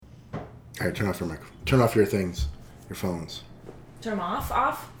All right, turn off your microphone. Turn off your things, your phones. Turn them off?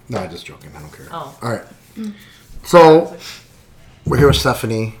 Off? No, I'm just joking. I don't care. Oh. All right. So, we're here with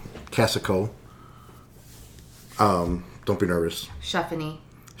Stephanie Casico. Don't be nervous. Stephanie.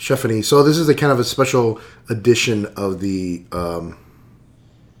 So, this is a kind of a special edition of the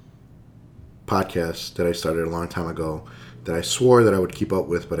podcast that I started a long time ago that I swore that I would keep up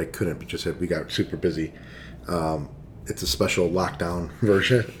with, but I couldn't because we got super busy. It's a special lockdown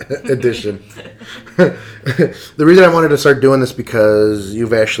version edition. The reason I wanted to start doing this because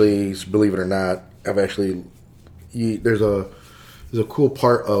you've actually, believe it or not, there's a cool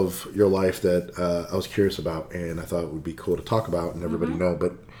part of your life that I was curious about, and I thought it would be cool to talk about and everybody know.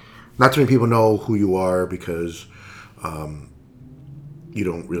 But not too many people know who you are because you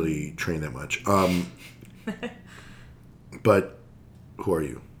don't really train that much. But who are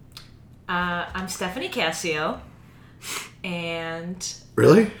you? I'm Stephanie Casio. And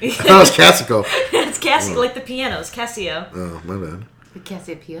really? I thought it was Casico. It's Casio, like the pianos, Casio. Oh, my bad. The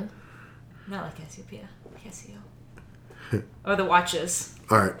Cassiopeia? Not like Cassiopeia, Casio. Or the watches.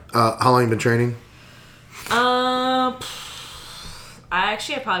 All right. How long have you been training? I've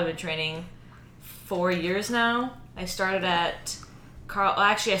probably been training 4 years now. I started at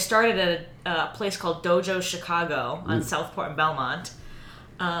I started at a place called Dojo Chicago on Southport and Belmont.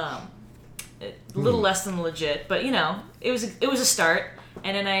 A little less than legit, but it was a start.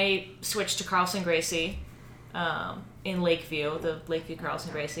 And then I switched to Carlson Gracie in Lakeview, the Lakeview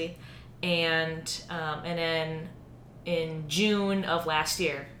Carlson Gracie, and then in June of last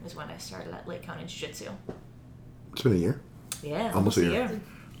year is when I started at Lake County Jiu-Jitsu. It's been a year. Yeah, almost a year.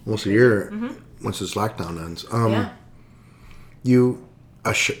 Almost a year once this lockdown ends. Yeah. You're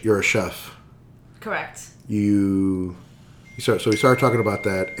a chef. Correct. So we started talking about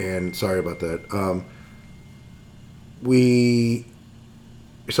that, and sorry about that. We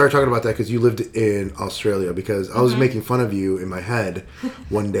started talking about that because you lived in Australia. Because I was making fun of you in my head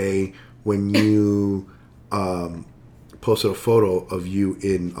one day when you posted a photo of you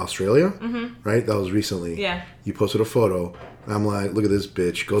in Australia. Right? That was recently. Yeah. You posted a photo. And I'm like, look at this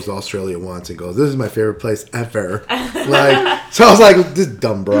bitch. Goes to Australia once and goes, this is my favorite place ever. So I was like, this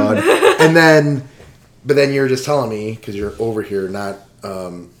dumb broad. But then you're just telling me, because you're over here not,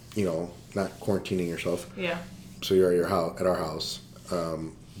 not quarantining yourself. Yeah. So you're at your house, at our house.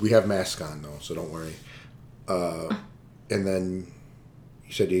 We have masks on though, so don't worry. And then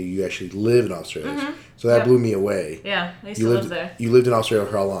you said you actually live in Australia, so that blew me away. Yeah, I used to live there. You lived in Australia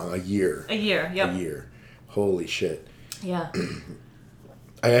for how long? A year. A year. Yep. A year. Holy shit. Yeah.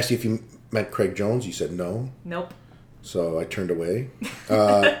 I asked you if you met Craig Jones. You said no. Nope. So I turned away.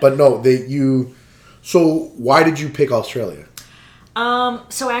 But no, So why did you pick Australia?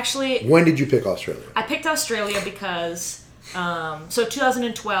 So actually... When did you pick Australia? I picked Australia because... so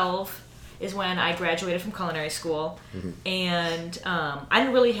 2012 is when I graduated from culinary school. And I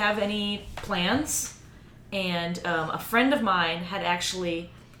didn't really have any plans. And a friend of mine had actually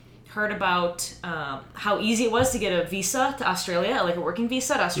heard about how easy it was to get a visa to Australia, like a working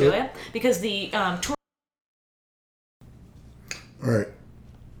visa to Australia. Because the tour... All right.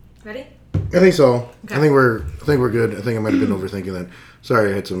 Ready? I think so. Okay. I think we're good. I think I might have been overthinking that.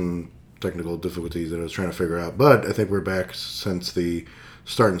 Sorry, I had some technical difficulties that I was trying to figure out, but I think we're back since the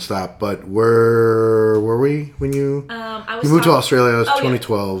start and stop. But where were we when you moved to Australia? It was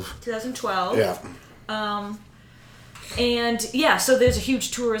 2012. Yeah. 2012. Yeah. And yeah, so there's a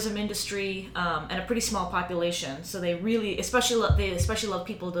huge tourism industry and a pretty small population. So they really, especially love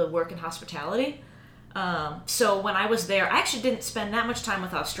people to work in hospitality. So when I was there, I actually didn't spend that much time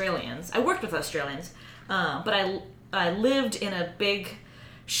with Australians. I worked with Australians, but I lived in a big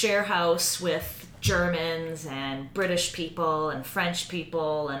share house with Germans and British people and French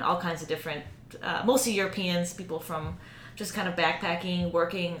people and all kinds of different, mostly Europeans, people from just kind of backpacking,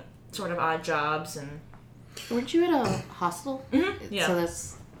 working sort of odd jobs. And weren't you at a hostel? Yeah. So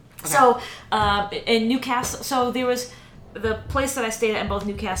that's... Okay. So in Newcastle, so there was the place that I stayed at in both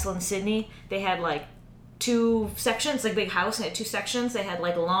Newcastle and Sydney. They had like 2 sections, like big house, and they had 2 sections. They had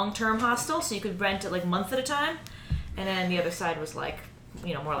like a long-term hostel, so you could rent it like a month at a time, and then the other side was like,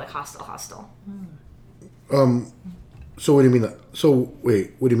 more like hostel. So what do you mean? So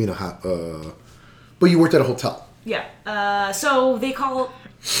wait, what do you mean but you worked at a hotel? Yeah. So they call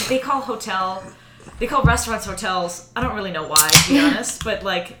restaurants hotels. I don't really know why, to be honest, but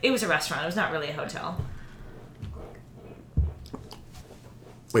like it was a restaurant. It was not really a hotel.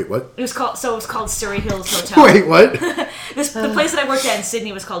 Wait, what? It was called Surrey Hills Hotel. Wait, what? The place that I worked at in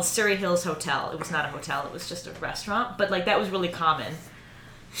Sydney was called Surrey Hills Hotel. It was not a hotel. It was just a restaurant. But like that was really common.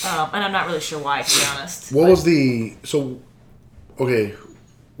 And I'm not really sure why, to be honest. What was the... So, okay,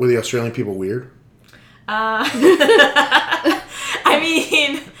 Were the Australian people weird? I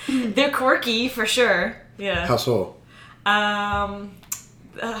mean, they're quirky for sure. Yeah. How so? Man,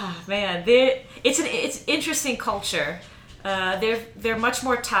 it's interesting culture. They're much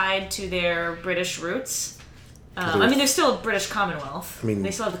more tied to their British roots. I mean, they're still a British Commonwealth. I mean, they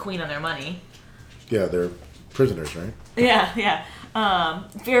still have the Queen on their money. Yeah, they're prisoners, right? Yeah.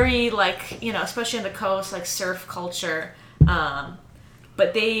 Very especially on the coast, like surf culture.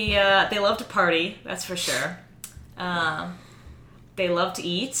 But they love to party. That's for sure. They love to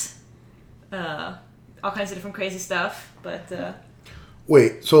eat. All kinds of different crazy stuff. But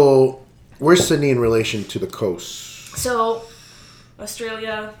wait, so where's Sydney in relation to the coast? So,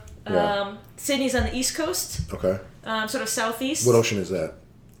 Australia. Yeah. Sydney's on the east coast. Okay. Sort of southeast. What ocean is that?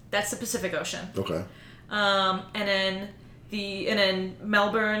 That's the Pacific Ocean. Okay. And then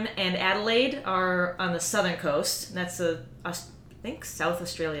Melbourne and Adelaide are on the southern coast. That's I think South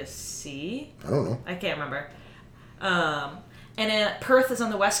Australia Sea. I don't know. I can't remember. And then Perth is on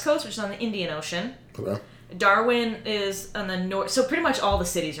the west coast, which is on the Indian Ocean. Okay. Darwin is on the north. So pretty much all the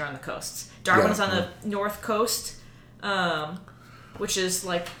cities are on the coasts. Darwin's on the north coast, which is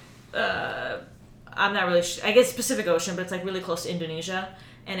like I'm not really sure. I guess Pacific Ocean, but it's like really close to Indonesia.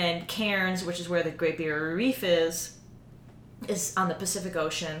 And then Cairns, which is where the Great Barrier Reef is on the Pacific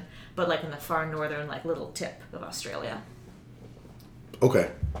Ocean, but like in the far northern, like little tip of Australia.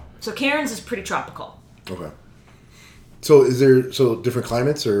 Okay. So Cairns is pretty tropical. Okay. So is there different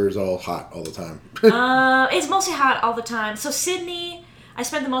climates, or is it all hot all the time? It's mostly hot all the time. So Sydney, I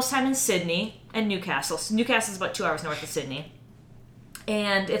spent the most time in Sydney and Newcastle. So Newcastle's about 2 hours north of Sydney.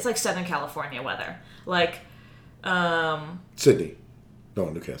 And it's like Southern California weather. Like, Sydney. No,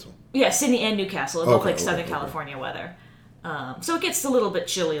 Newcastle. Yeah, Sydney and Newcastle are both like Southern okay. California weather. So it gets a little bit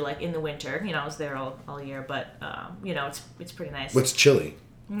chilly, like in the winter. I was there all year, but it's pretty nice. What's chilly?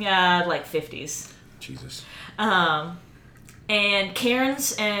 Yeah, like 50s. Jesus. And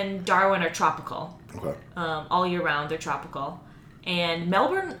Cairns and Darwin are tropical. Okay. All year round, they're tropical. And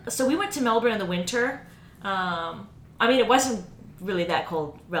Melbourne. So we went to Melbourne in the winter. I mean, it wasn't really that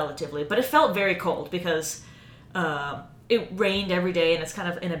cold relatively, but it felt very cold because it rained every day, and it's kind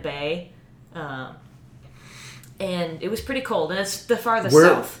of in a bay. And it was pretty cold, and it's the farthest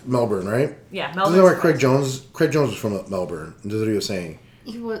south. Melbourne, right? Yeah, Melbourne. Isn't that where Craig Jones was from Melbourne? This is what he was saying.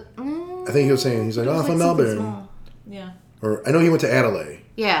 He was. I think he was saying, he's like, I'm from Melbourne. Small. Yeah. Or I know he went to Adelaide.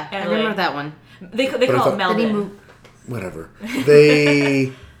 Yeah, Adelaide. I remember that one. They call it Melbourne. Then he moved. Whatever.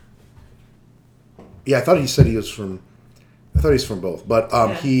 Yeah, I thought he said he was from. I thought he's from both, but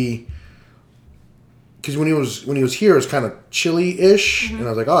he. Because when he was here, it was kind of chilly-ish, and I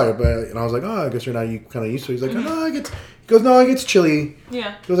was like, I guess you're not kind of used to it. He's like, no, it gets chilly.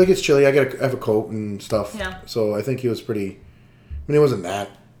 Yeah. He goes, I gets chilly. I have a coat and stuff. Yeah. So I think he was pretty. I mean, it wasn't that.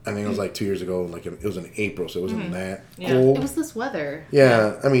 I think it was like 2 years ago. Like it was in April, so it wasn't that cold. It was this weather.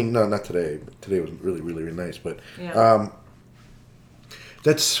 Yeah, I mean, no, not today. Today was really, really, really nice, but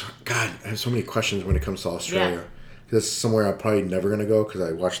that's God. I have so many questions when it comes to Australia. Yeah. That's somewhere I'm probably never gonna go because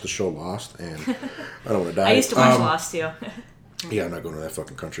I watched the show Lost and I don't want to die. I used to watch Lost too. Yeah, I'm not going to that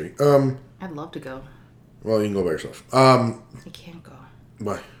fucking country. I'd love to go. Well, you can go by yourself. I can't go.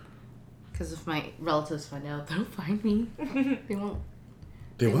 Why? Because if my relatives find out, they'll find me. They won't.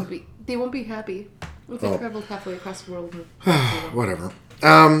 They what? They won't be happy if I traveled halfway across the world. Whatever.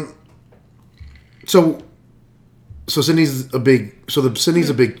 So Sydney's a big. So Sydney's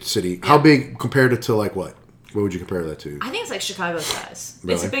a big city. Yeah. How big compared it to like what? What would you compare that to? I think it's like Chicago size.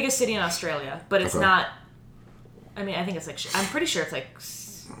 Really? It's the biggest city in Australia, but it's not. I mean, I think it's like. I'm pretty sure it's like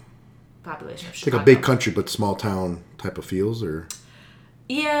population of It's Chicago. like a big country, but small town type of feels, or.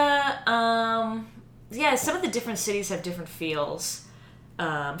 Yeah. Yeah. Some of the different cities have different feels.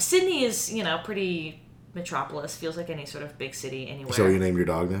 Sydney is, pretty metropolis. Feels like any sort of big city anywhere. So you named your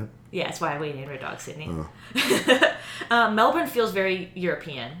dog that? Yeah, that's why we named our dog Sydney. Oh. Melbourne feels very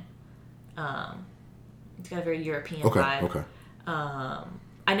European. It's got a very European vibe. Okay.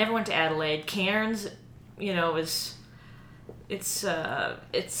 I never went to Adelaide. Cairns, is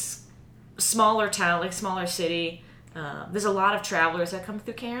it's smaller town, like smaller city. There's a lot of travelers that come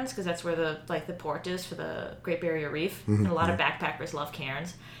through Cairns because that's where the port is for the Great Barrier Reef, and a lot of backpackers love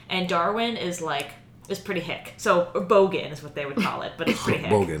Cairns. And Darwin is pretty hick. So Bogan is what they would call it, but it's pretty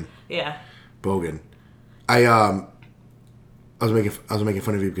hick. Bogan. Yeah. Bogan. I was making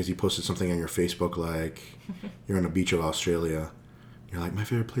fun of you because you posted something on your Facebook like you're on the beach of Australia. You're like, my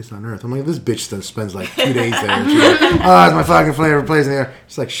favorite place on earth. I'm like, this bitch spends like 2 days there. She's like, it's my fucking favorite place in there.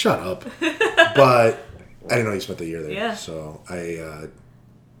 It's like, shut up. But I didn't know you spent the year there. Yeah. So I,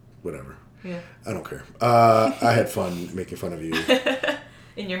 whatever. Yeah. I don't care. I had fun making fun of you.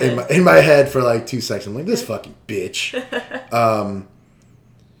 in your head. In my head for like 2 seconds. I'm like, this fucking bitch.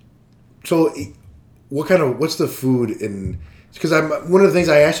 So, what's the food in? Because one of the things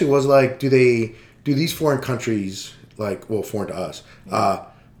I asked you was like, do these foreign countries, like, well, foreign to us,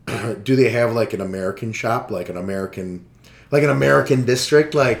 do they have like an American shop, like an American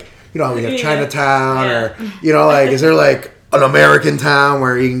district, like, you know, we have Chinatown, or, you know, like, is there like an American town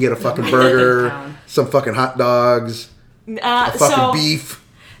where you can get a fucking burger, some fucking hot dogs, a fucking beef?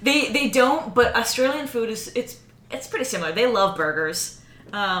 They don't, but Australian food it's pretty similar. They love burgers.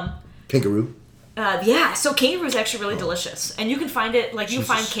 Kangaroo. So kangaroo is actually really delicious, and you can find it like you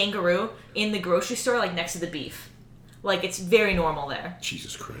find kangaroo in the grocery store, like next to the beef. Like, it's very normal there.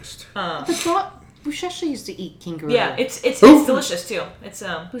 Jesus Christ. Bushasha used to eat kangaroo. Yeah, it's delicious too. It's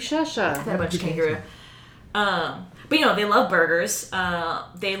Bushasha. that much kangaroo. But you know, they love burgers.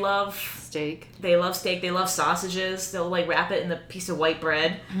 They love steak. They love steak. They love sausages. They'll like wrap it in a piece of white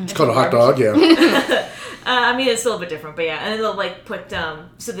bread. It's called a hot dog, yeah. I mean, it's a little bit different, but yeah. And then they'll like put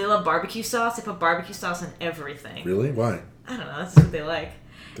so they love barbecue sauce. They put barbecue sauce on everything. Really? Why? I don't know. That's what they like.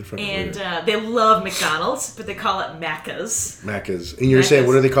 And they love McDonald's, but they call it Macca's. Macca's. And you're saying,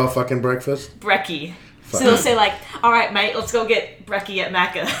 what do they call fucking breakfast? Brekkie. So they'll say like, all right, mate, let's go get Brekkie at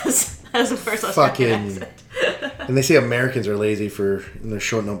Macca's. That's the first Australian accent. And they say Americans are lazy and they're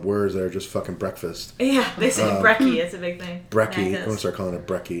shortening up words that are just fucking breakfast. Yeah, they say Brekkie. It's a big thing. Brekkie. I'm going to start calling it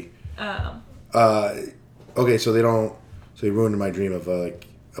Brekkie. Okay, so they don't... So you ruined my dream of like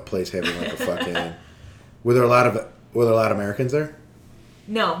a place having like a fucking... Were there a lot of Americans there?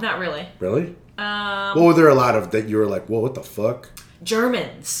 No, not really. Really? What were there a lot of that you were like, whoa, what the fuck?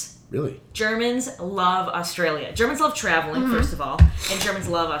 Germans. Really? Germans love Australia. Germans love traveling, first of all, and Germans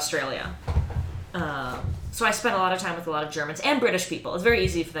love Australia. So I spent a lot of time with a lot of Germans and British people. It's very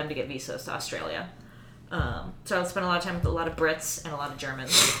easy for them to get visas to Australia. So I spent a lot of time with a lot of Brits and a lot of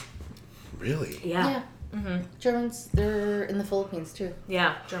Germans. Really? Yeah. Mm-hmm. Germans, they're in the Philippines too.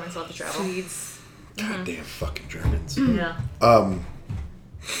 Yeah, Germans love to travel. Swedes. Goddamn fucking Germans. Yeah.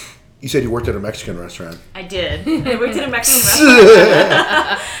 You said you worked at a Mexican restaurant. I did. I worked at a Mexican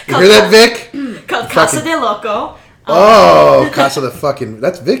restaurant. You hear that, Vic? Called Casa de Loco. Casa de fucking...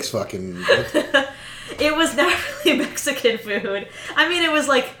 That's Vic's fucking... It was not really Mexican food. I mean, it was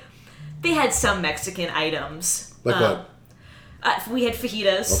like... They had some Mexican items. Like what? We had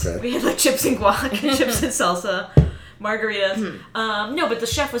fajitas. Okay. We had like chips and guac, chips and salsa, margaritas. No, but the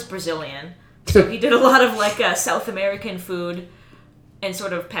chef was Brazilian. So he did a lot of like South American food and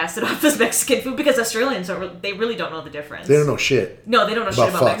sort of passed it off as Mexican food because Australians they really don't know the difference. They don't know shit. No, they don't know shit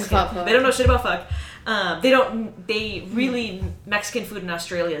about Mexican. Fuck. They don't know shit about fuck. Mexican food in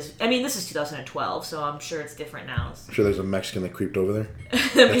Australia is, I mean, this is 2012, so I'm sure it's different now. I'm sure there's a Mexican that creeped over there.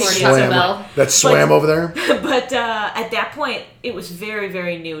 That swam over there. But at that point, it was very,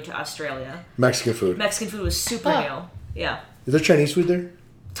 very new to Australia. Mexican food. Mexican food was super new. Yeah. Is there Chinese food there?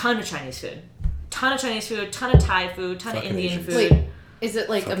 Ton of Chinese food. Ton of Thai food, ton of Indian Asians. food. Wait, is it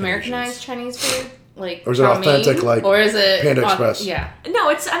like Fucking Americanized Asians. Chinese food? Like, Or is it chow authentic, mein? like or is it Panda Express? Yeah. No,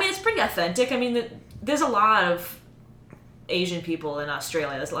 it's pretty authentic. I mean, there's a lot of Asian people in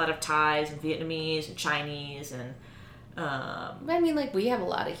Australia. There's a lot of Thais and Vietnamese and Chinese and... I mean, like, we have a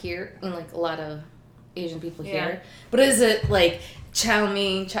lot of here, and like a lot of Asian people here. But is it like chow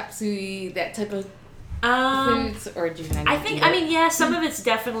mein, chop suey, that type of foods, or do you not? I mean, yeah, some of it's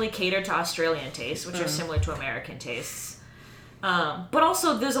definitely catered to Australian tastes, which are similar to American tastes. But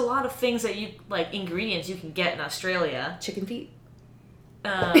also, there's a lot of things that you like ingredients you can get in Australia. Chicken feet.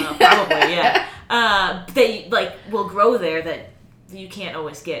 Probably, yeah. That like will grow there that you can't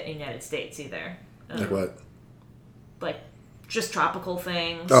always get in the United States either. Like what? Like just tropical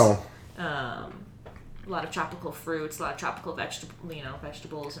things. Oh. A lot of tropical fruits, a lot of tropical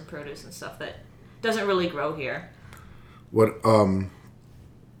vegetables and produce and stuff that doesn't really grow here. What?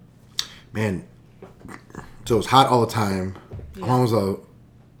 Man. So it was hot all the time. Yeah. How long was I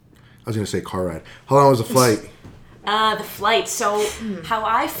was gonna say car ride. How long was the flight? The flight. So how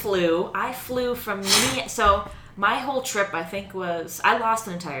I flew from so my whole trip I think I lost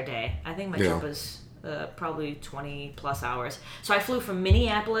an entire day. I think my trip was probably 20 plus hours. So I flew from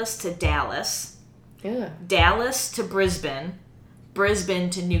Minneapolis to Dallas. Yeah. Dallas to Brisbane. Brisbane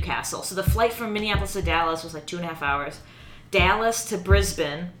to Newcastle. So the flight from Minneapolis to Dallas was like 2.5 hours. Dallas to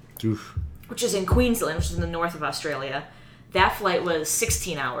Brisbane, Oof. which is in Queensland, which is in the north of Australia. That flight was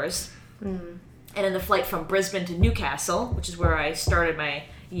 16 hours. And then the flight from Brisbane to Newcastle, which is where I started my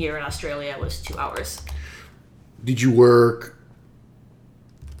year in Australia, was 2 hours. Did you work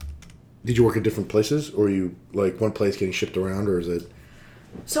at different places, or are you like one place getting shipped around, or is it?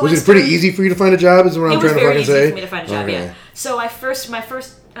 So was it pretty easy for you to find a job? Is what I'm trying to fucking say. It was very easy for me to find a job. Okay. Yeah. So I first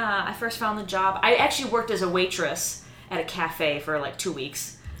found the job. I actually worked as a waitress at a cafe for like 2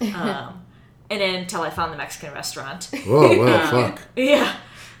 weeks, and then until I found the Mexican restaurant. Whoa! Wow! Fuck. Yeah.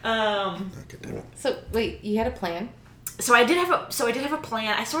 So wait, you had a plan? So I did have a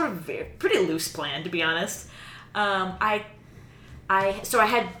plan. I sort of pretty loose plan, to be honest. I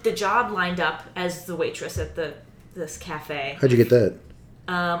had the job lined up as the waitress at this cafe. How'd you get that?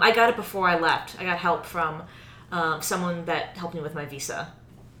 I got it before I left. I got help from someone that helped me with my visa.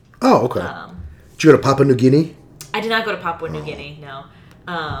 Oh, okay. Did you go to Papua New Guinea? I did not go to Papua New Guinea. No.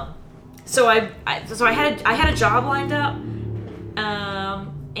 So I had a job lined up,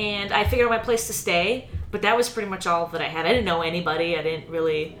 and I figured out my place to stay. But that was pretty much all that I had. I didn't know anybody. I didn't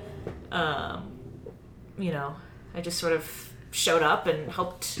really, I just sort of showed up and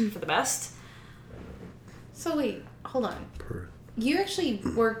hoped for the best. So wait, hold on. You actually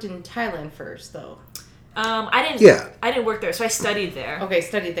worked in Thailand first, though. I didn't. Yeah. I didn't work there, so I studied there. Okay,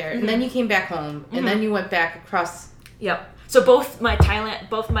 studied there, and then you came back home, and then you went back across. Yep. So both my time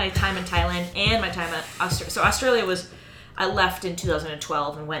in Thailand and my time at Australia. So Australia was. I left in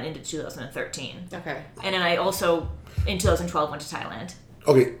 2012 and went into 2013. Okay. And then I also, in 2012, went to Thailand.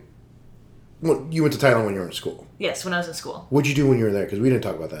 Okay. Well, you went to Thailand when you were in school? Yes, when I was in school. What'd you do when you were there? Because we didn't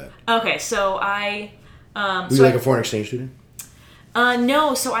talk about that. Okay, so I... were you like a foreign exchange student?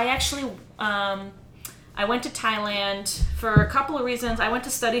 No, so I actually... I went to Thailand for a couple of reasons. I went to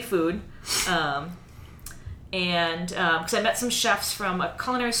study food. And because I met some chefs from a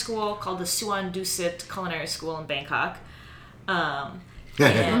culinary school called the Suan Dusit Culinary School in Bangkok. Oh,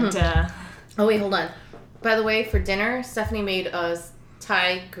 wait, hold on. By the way, for dinner, Stephanie made us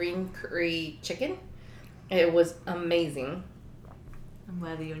Thai green curry chicken. It was amazing. I'm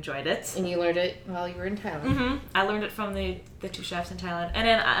glad that you enjoyed it. And you learned it while you were in Thailand. Mm-hmm. I learned it from the two chefs in Thailand.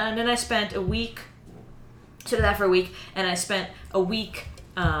 And then I spent a week, so did that for a week, and I spent a week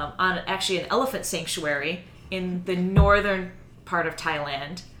on actually an elephant sanctuary in the northern part of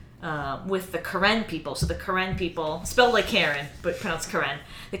Thailand. With the Karen people. So the Karen people, spelled like Karen, but pronounced Karen.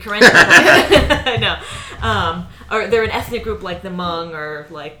 The Karen people, no. Or they're an ethnic group like the Hmong or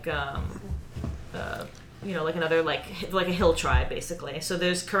like, like another, like a hill tribe, basically. So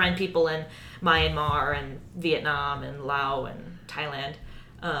there's Karen people in Myanmar and Vietnam and Laos and Thailand.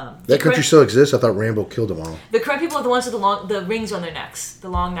 That country still exists? I thought Rambo killed them all. The Karen people are the ones with the rings on their necks, the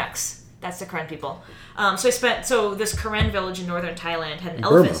long necks. That's the Karen people. So this Karen village in northern Thailand had an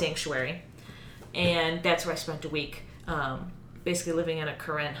elephant sanctuary, and that's where I spent a week, basically living in a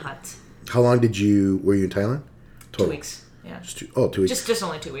Karen hut. How long were you in Thailand? Total. 2 weeks. Yeah. 2 weeks. Just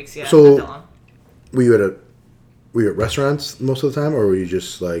only 2 weeks. Yeah. So, not that long. Were you at restaurants most of the time, or were you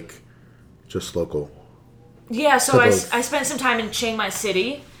just local? Yeah. So I spent some time in Chiang Mai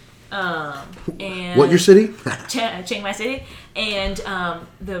City. And what, your city? Chiang Mai City, and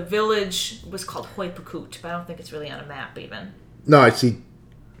the village was called Hoi Pakut, but I don't think it's really on a map even. No, I see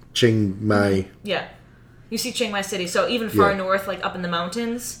Chiang Mai. Yeah, you see Chiang Mai City. So even far north, like up in the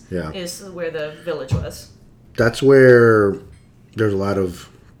mountains, is where the village was. That's where there's a lot of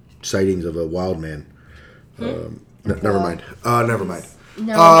sightings of a wild man. Never mind. Never mind.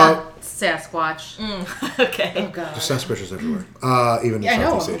 No, not Sasquatch. Okay. Oh god. There's Sasquatches everywhere. Even in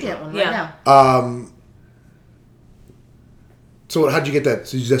Southeast Asia. One right now. So how'd you get that?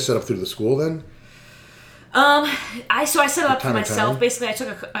 So you just set up through the school then? I set it up for myself. Basically, I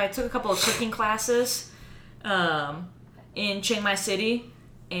took a couple of cooking classes, in Chiang Mai City,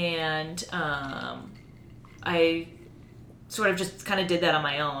 and I sort of just kind of did that on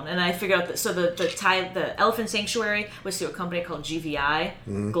my own, and I figured out that the elephant sanctuary was through a company called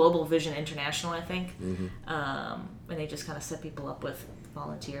GVI, Global Vision International, I think, and they just kind of set people up with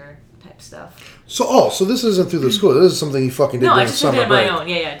volunteer type stuff. So this isn't through the school. This is something you fucking did during summer break. No, I just did it on my own.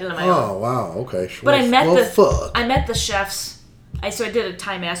 Yeah, I did it on my own. Oh wow, okay. But I met the chefs. I did a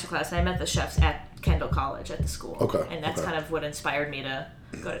Thai master class, and I met the chefs at Kendall College at the school. Okay, and that's kind of what inspired me to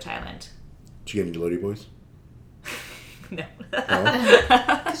go to Thailand. Did you get any Lodi boys? No.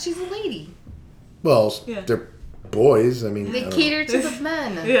 Because she's a lady. Well, they're boys. I mean, they cater to the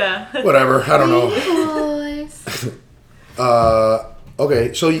men. Yeah. Whatever. I don't know. Boys.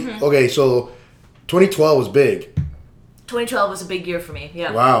 Okay. So 2012 was big. 2012 was a big year for me.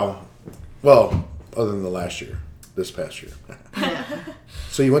 Yeah. Wow. Well, other than the last year, this past year.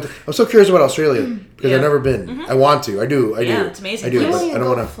 So you went to? I'm so curious about Australia because I've never been. I want to. I do. Yeah, it's amazing. I do. You but I don't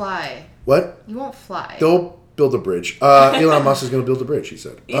want to fly. What? You won't fly. They'll build a bridge. Elon Musk is going to build a bridge. He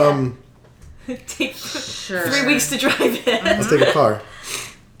said. Yeah. Take 3 weeks to drive in. I'll take a car.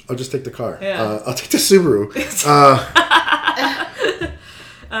 I'll just take the car. Yeah. I'll take the Subaru.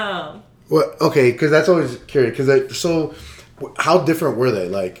 Well, okay, because that's always curious. So, how different were they?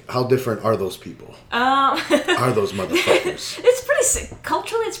 Like, how different are those people? Are those motherfuckers?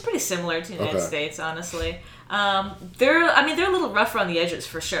 Culturally, it's pretty similar to the United States, honestly. They're a little rougher on the edges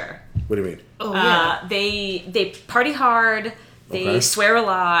for sure. What do you mean? Oh yeah. They party hard. They swear a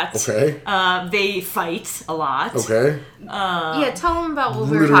lot. Okay. They fight a lot. Okay. Yeah, tell them about what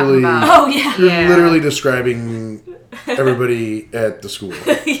we were talking about. Oh, yeah. You're literally describing everybody at the school.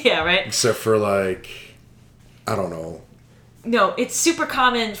 Yeah, right? Except for, like, I don't know. No, it's super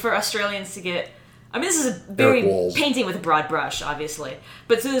common for Australians to get... I mean, this is a very painting with a broad brush, obviously.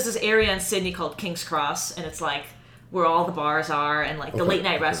 But so there's this area in Sydney called King's Cross, and it's like where all the bars are and like the late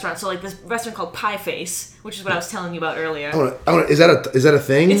night restaurants. So like this restaurant called Pie Face, which is what I was telling you about earlier. Is that a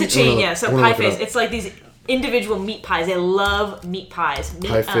thing? It's a chain, yeah. So Pie Face, it's like these individual meat pies. They love meat pies.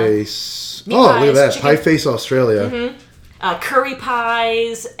 Pie Face. Look at that. Chicken. Pie Face, Australia. Mm-hmm. Curry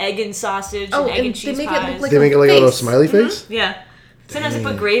pies, egg and sausage, and egg and cheese pies. They make it like a little smiley face? Mm-hmm. Yeah. Sometimes they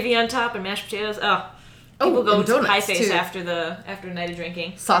put gravy on top and mashed potatoes. People go to Pie Face after a night of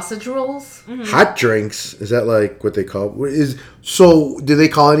drinking. Sausage rolls. Mm-hmm. Hot drinks. Is that like what they call? Do they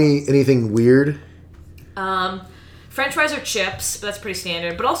call anything weird? French fries are chips, but that's pretty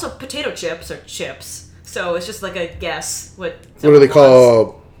standard. But also potato chips are chips. So it's just like a guess what do they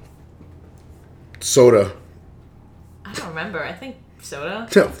call soda? I don't remember. I think soda.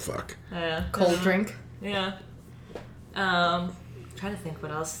 Oh fuck. Yeah. Cold drink. Yeah. Trying to think what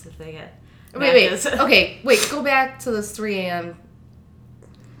else did they get. Wait. Okay, wait. Go back to this 3 a.m.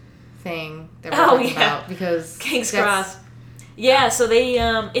 thing that we're talking about because King's Cross. Yeah, so they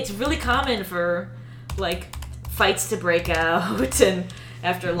it's really common for like fights to break out and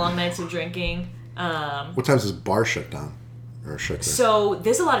after long nights of drinking. What times does bar shut down or shut down? So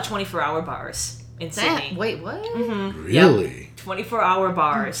there's a lot of 24-hour bars in Sydney. Wait, what? Mm-hmm. Really? Yep. 24-hour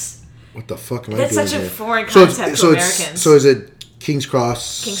bars. What the fuck am I doing? That's such a foreign concept to Americans. So is it King's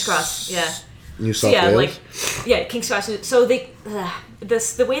Cross? King's Cross, yeah. New South Wales? King's Cross. So they,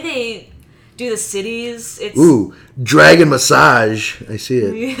 the way they do the cities, it's... Ooh, dragon massage. I see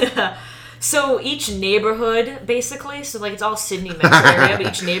it. Yeah. So each neighborhood, basically, so like it's all Sydney metro area, but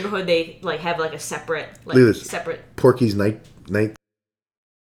each neighborhood they like have like a separate, Porky's night.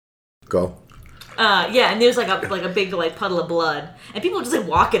 Go. Yeah, and there's like a big like puddle of blood, and people are just like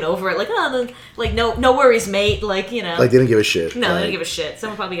walking over it, like no worries, mate, like you know, like they didn't give a shit. No, they didn't give a shit.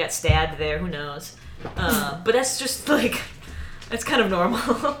 Someone probably got stabbed there, who knows? But that's just like that's kind of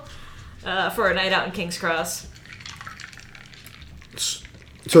normal for a night out in King's Cross.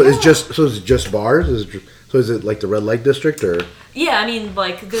 So it's just bars? Is it like the red light district or? Yeah, I mean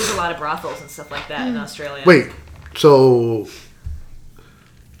like there's a lot of brothels and stuff like that in Australia. Wait, so.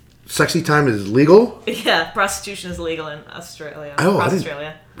 Sexy time is legal? Yeah, prostitution is legal in Australia.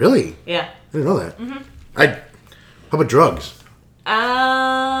 Australia. Really? Yeah. I didn't know that. Mm-hmm. How about drugs?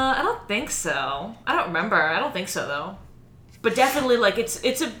 I don't think so. I don't remember. I don't think so though. But definitely, like it's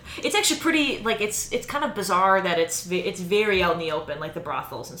actually pretty like it's kind of bizarre that it's very out in the open, like the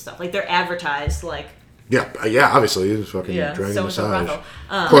brothels and stuff. Like they're advertised like. Yeah. Obviously, it's fucking dragon massage.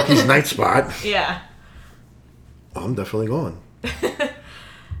 Porky's night spot. Yeah. I'm definitely going.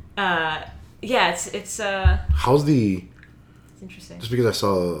 It's how's the... It's interesting. Just because I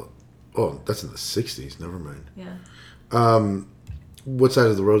saw... Oh, that's in the 60s. Never mind. Yeah. What side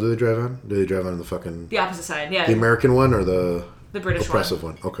of the road do they drive on? Do they drive on the fucking... The opposite side, yeah. The American one or the British oppressive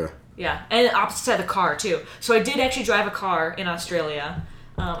one? Okay. Yeah, and the opposite side of the car, too. So I did actually drive a car in Australia.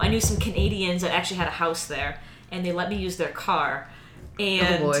 I knew some Canadians that actually had a house there, and they let me use their car.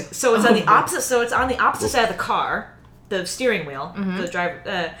 And so it's on the opposite... So it's on the opposite side of the car... The steering wheel, the driver...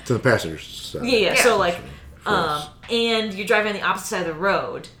 to the passenger's side. Yeah. So, like... and you're driving on the opposite side of the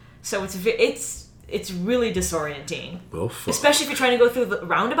road. So it's really disorienting. Well, fuck. Especially if you're trying to go through the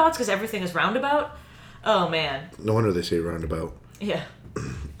roundabouts, because everything is roundabout. Oh, man. No wonder they say roundabout. Yeah.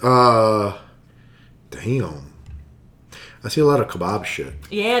 Damn. I see a lot of kebab shit.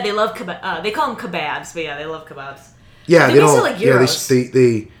 Yeah, they love kebab. They call them kebabs, but yeah, they love kebabs. Yeah, they don't... Like gyros.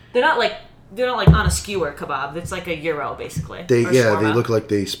 Yeah, They're not like on a skewer kebab. It's like a gyro, basically. They look like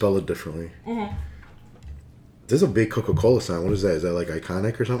they spell it differently. Mm-hmm. There's a big Coca-Cola sign. What is that? Is that like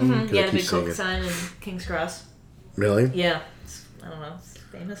iconic or something? Mm-hmm. Yeah, the big Coke sign in King's Cross. Really? Yeah. I don't know. It's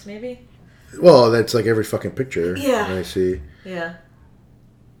famous, maybe? Well, that's like every fucking picture. Yeah. I see. Yeah.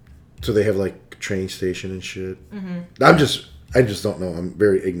 So they have like a train station and shit. Mm-hmm. I just don't know. I'm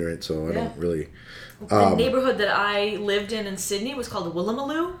very ignorant, so I don't really... The neighborhood that I lived in Sydney was called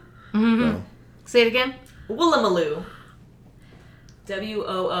Woolloomooloo. Mm-hmm. No. Say it again. Woolloomooloo.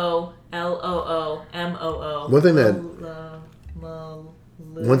 Wooloomoo. One thing that...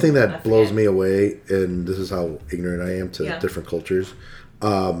 One thing that blows me away, and this is how ignorant I am to different cultures,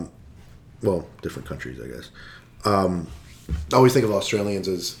 different countries, I guess. I always think of Australians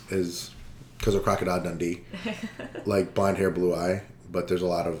as because of Crocodile Dundee, like blonde hair, blue eye, but there are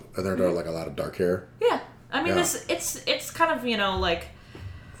a lot of dark hair. Yeah, I mean, it's kind of like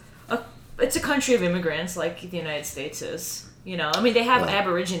it's a country of immigrants, like the United States is. I mean, they have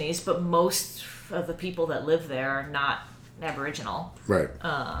Aborigines, but most of the people that live there are not Aboriginal. Right.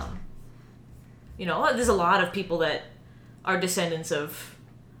 There's a lot of people that are descendants of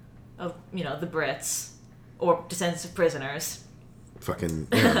the Brits or descendants of prisoners.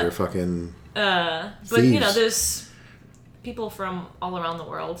 They're fucking. But thieves. there's people from all around the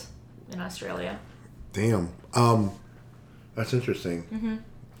world in Australia. Damn. That's interesting. Mm-hmm.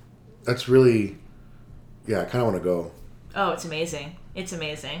 That's really. Yeah, I kind of want to go. Oh, it's amazing! It's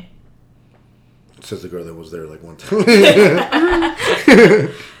amazing. Says the girl that was there like one time.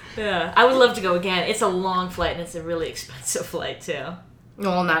 Yeah, I would love to go again. It's a long flight and it's a really expensive flight too.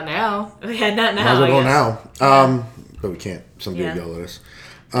 Well, not now. Yeah, not now. Might as well go now. Yeah. But we can't. Somebody will yell at us.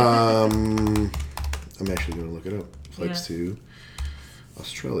 I'm actually going to look it up. Flights to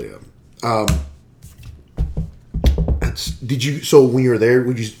Australia. So when you were there,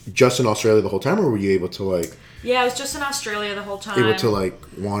 were you just in Australia the whole time, or were you able to like? Yeah, I was just in Australia the whole time. Able to like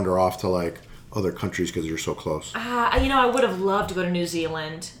wander off to like other countries because you're so close. I would have loved to go to New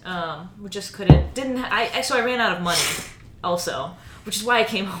Zealand. We just couldn't. So I ran out of money, also, which is why I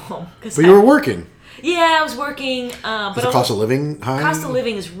came home. But you were working. Yeah, I was working. But is the cost of living high? Cost of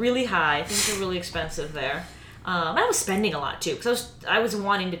living is really high. Things are really expensive there. And I was spending a lot too because I was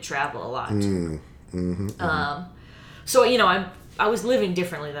wanting to travel a lot. So I was living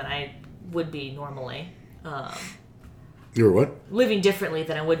differently than I would be normally. You were what? Living differently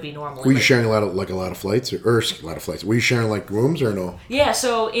than I would be normally. Were you sharing a lot of flights or a lot of flights? Were you sharing like rooms or no? Yeah.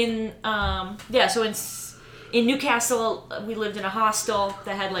 So in Newcastle, we lived in a hostel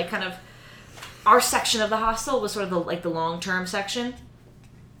that had like kind of our section of the hostel was sort of the long-term section.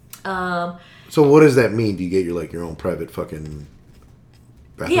 So what does that mean? Do you get your own private fucking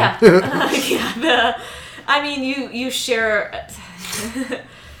bathroom? Yeah. You share.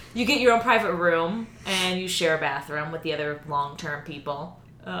 You get your own private room and you share a bathroom with the other long-term people.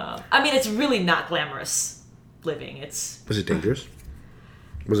 It's really not glamorous living. Was it dangerous?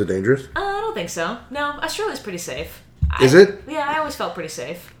 Was it dangerous? I don't think so. No, Australia's pretty safe. Is it? Yeah, I always felt pretty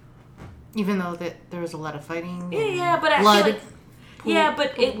safe. Even though there was a lot of fighting. Yeah, but I feel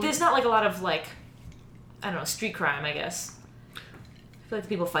like there's not like a lot of like, I don't know, street crime. I guess. I feel like the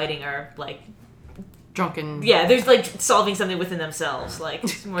people fighting are like. Drunken. Yeah, there's like solving something within themselves,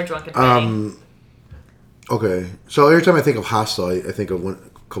 like more drunken fighting. Okay, so every time I think of Hostel, I think of a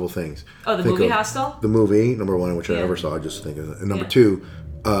couple things. Oh, the movie Hostel? The movie, number one, which I never saw, I just think of it. And number two,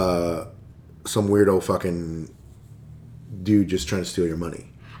 some weirdo fucking dude just trying to steal your money.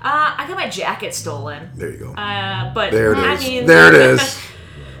 I got my jacket stolen. There you go. But there it is. There it is.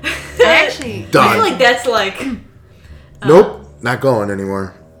 Actually, done. I feel like that's like. Nope, not going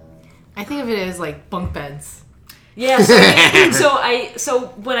anymore. I think of it as like bunk beds. Yeah. So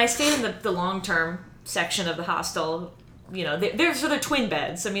when I stayed in the long-term section of the hostel, they're twin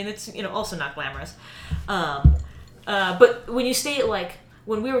beds. It's also not glamorous. But when you stay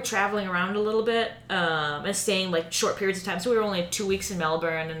when we were traveling around a little bit and staying like short periods of time, so we were only 2 weeks in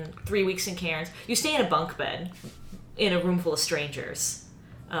Melbourne and 3 weeks in Cairns. You stay in a bunk bed in a room full of strangers.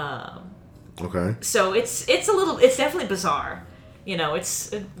 Okay. So it's definitely bizarre.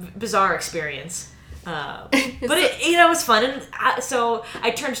 It's a bizarre experience. But it was fun. And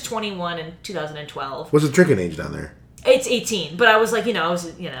I turned 21 in 2012. What's the drinking age down there? It's 18, but I was like,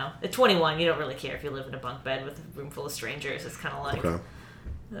 at 21, you don't really care if you live in a bunk bed with a room full of strangers. It's kind of like, okay.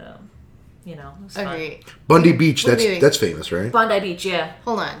 It was fun. Okay. Bundy Beach, that's famous, right? Bondi Beach, yeah.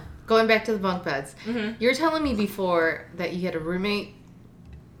 Hold on. Going back to the bunk beds. Mm-hmm. You were telling me before that you had a roommate.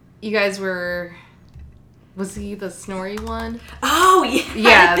 You guys were... Was he the snory one? Oh,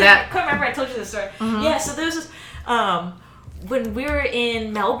 yeah. Yeah, I can't remember. I told you this story. Mm-hmm. Yeah, so there's this... when we were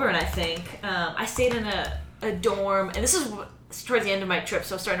in Melbourne, I think, I stayed in a dorm, and this is towards the end of my trip,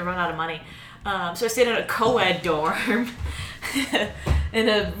 so I was starting to run out of money. So I stayed in a co-ed dorm in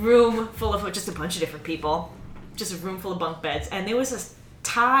a room full of just a bunch of different people, just a room full of bunk beds, and there was this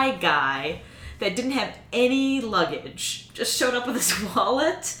Thai guy that didn't have any luggage, just showed up with his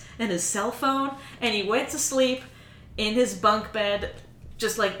wallet and his cell phone, and he went to sleep in his bunk bed,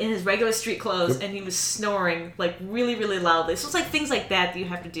 just like in his regular street clothes, and he was snoring like really, really loudly. So it's like things like that you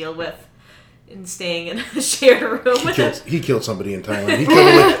have to deal with in staying in a shared room with him. He killed somebody in Thailand.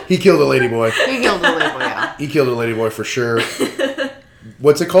 He killed a lady boy. He killed a lady boy, yeah. He killed a lady boy for sure.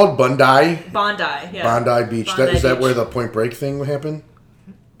 What's it called? Bondi? Bondi, yeah. Bondi Beach. Bondi Is that Beach. where the Point Break thing happened?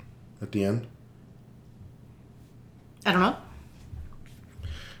 At the end? I don't know.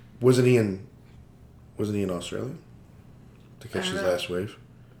 Wasn't he in Australia? To catch his last wave?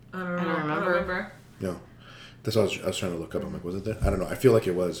 I don't know. I don't remember. No. That's what I was trying to look up. I'm like, was it there? I don't know. I feel like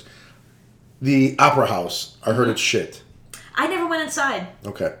it was. The Opera House. I heard it's shit. I never went inside.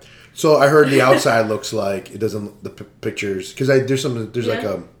 Okay. So I heard the outside looks like it doesn't, the pictures, because there's like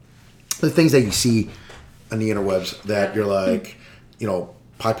the things that you see on the interwebs that you're like,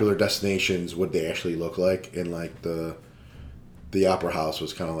 popular destinations, what they actually look like. And like the Opera House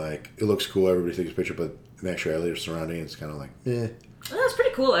was kind of like, it looks cool, everybody takes a picture, but in actuality, the surrounding, it's kind of like, eh. Well, that's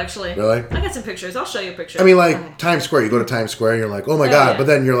pretty cool, actually. Really? I got some pictures. I'll show you a picture. I mean, like Times Square, you go to Times Square and you're like, oh my God. Yeah. But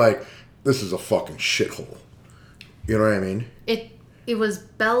then you're like, this is a fucking shithole. You know what I mean? It was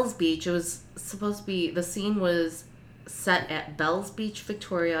Bells Beach. It was supposed to be, the scene was set at Bells Beach,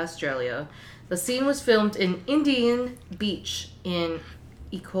 Victoria, Australia. The scene was filmed in Indian Beach in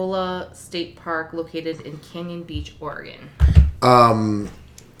Ecola State Park, located in Canyon Beach, Oregon.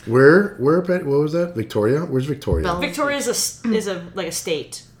 Where what was that? Victoria? Where's Victoria? Bells Victoria is a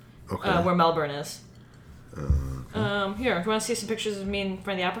state. Okay. Where Melbourne is. Here, do you want to see some pictures of me in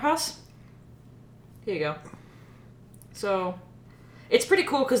front of the Opera House? Here you go. So, it's pretty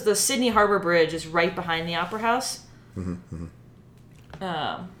cool because the Sydney Harbour Bridge is right behind the Opera House.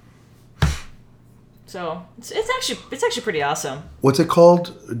 So it's actually pretty awesome. What's it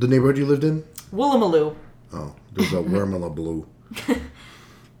called? The neighborhood you lived in? Woolloomooloo. Oh, there's a Wormala Blue.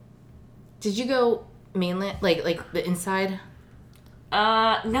 Did you go mainland, like the inside?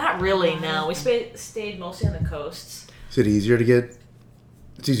 Not really. No, we stayed mostly on the coasts. Is it easier to get?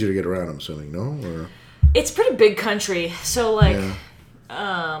 It's easier to get around, I'm assuming, no? Or It's pretty big country, so like, yeah.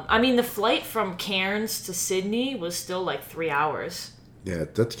 I mean, the flight from Cairns to Sydney was still like 3 hours. Yeah,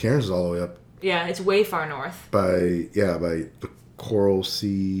 that's Cairns is all the way up Yeah, it's way far north. by the Coral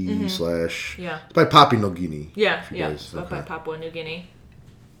Sea / Yeah. by Papua New Guinea. Yeah, you yeah, guys- up by okay. Papua New Guinea.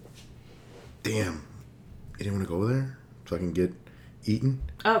 Damn, you didn't want to go there so I can get eaten?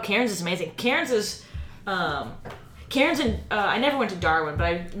 Oh, Cairns is amazing. Cairns and I never went to Darwin, but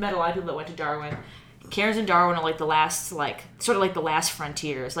I met a lot of people that went to Darwin. Cairns and Darwin are like the last, sort of like the last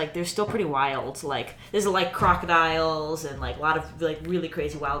frontiers. Like, they're still pretty wild. Like, there's like crocodiles and like a lot of like really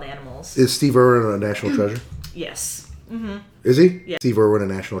crazy wild animals. Is Steve Irwin a national treasure? Yes. Is he? Yeah. Steve Irwin a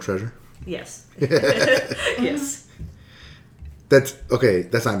national treasure? Yes. Yes. That's okay.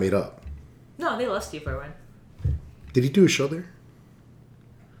 That's not made up. No, they love Steve Irwin. Did he do a show there?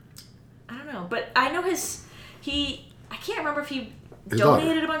 I don't know, but I know I can't remember if he His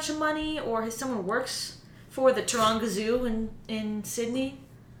donated daughter. a bunch of money or someone works for the Taronga Zoo in Sydney.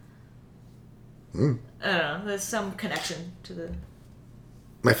 I don't know. There's some connection to the.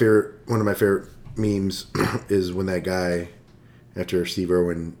 One of my favorite memes is when that guy, after Steve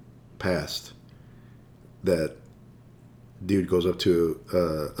Irwin passed, that dude goes up to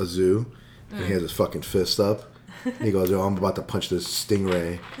a zoo and he has his fucking fist up. He goes, "Oh, I'm about to punch this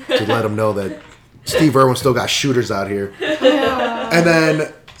stingray to let him know that Steve Irwin still got shooters out here." And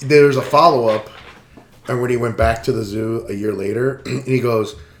then there's a follow up, and when he went back to the zoo a year later, and he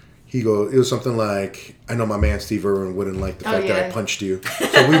goes, it was something like, "I know my man Steve Irwin wouldn't like the fact that I punched you,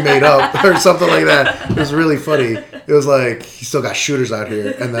 so we made up," or something like that. It was really funny. It was like, he still got shooters out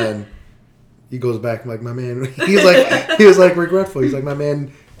here, and then he goes back like, "My man," he was like regretful. He's like, "My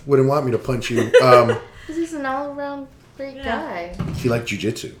man wouldn't want me to punch you." Because he's an all-around great guy. He liked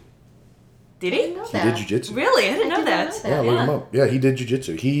jujitsu. Did I he? didn't know He that. did jujitsu. Really? I didn't know that. Yeah, look him up. Yeah, he did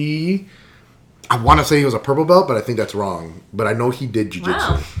jujitsu. I want to say he was a purple belt, but I think that's wrong. But I know he did jujitsu.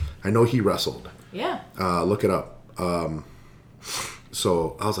 Wow. I know he wrestled. Yeah. Look it up.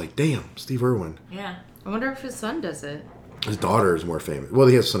 So I was like, damn, Steve Irwin. Yeah. I wonder if his son does it. His daughter is more famous. Well,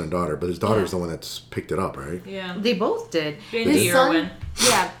 he has a son and daughter, but his daughter is the one that's picked it up, right? Yeah. They both did. Benji His son, Irwin.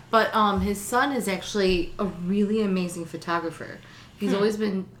 yeah, but his son is actually a really amazing photographer. He's always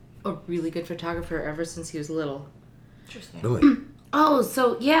been a really good photographer ever since he was little. Interesting. Really? Oh,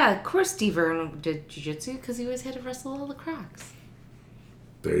 so yeah, of course Steve Irwin did jiu-jitsu because he always had to wrestle all the Crocs.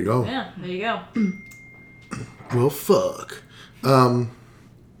 There you go. Yeah. There you go. Well, fuck.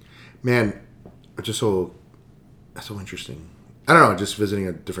 Man, that's so interesting. I don't know, just visiting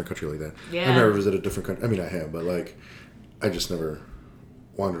a different country like that. Yeah. I've never visited a different country. I mean, I have, but like, I just never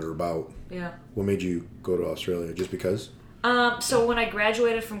wandered about. Yeah. What made you go to Australia? Just because? So when I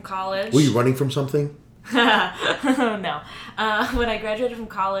graduated from college. Were you running from something? No. When I graduated from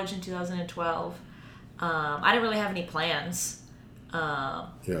college in 2012, I didn't really have any plans.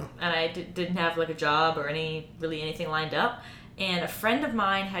 Yeah. And I didn't have like a job or anything lined up. and a friend of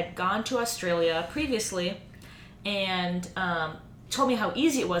mine had gone to Australia previously and told me how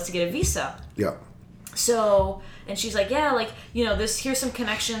easy it was to get a visa. Yeah. So, and she's like, yeah, like, you know, here's some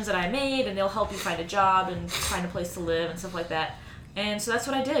connections that I made, and they'll help you find a job and find a place to live and stuff like that. And so that's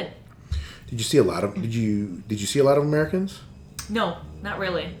what I did. Did you see a lot of? Did you see a lot of Americans? No, not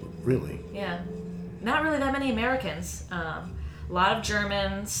really. Really? Yeah, not really that many Americans. A lot of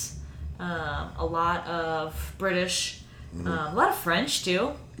Germans, a lot of British, a lot of French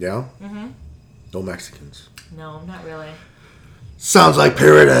too. Yeah. No Mexicans. No, not really. Sounds like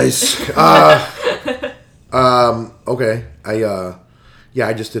paradise. Okay.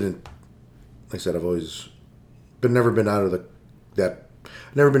 I just didn't. Like I said, I've always never been out of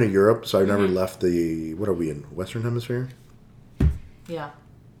never been to Europe, so I've never left the. What are we in? Western Hemisphere? Yeah.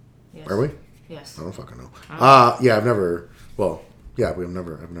 Yes. Are we? Yes. I don't fucking know. Yeah, I've never. Well, yeah, I've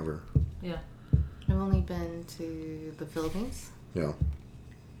never. Yeah. I've only been to the Philippines. Yeah.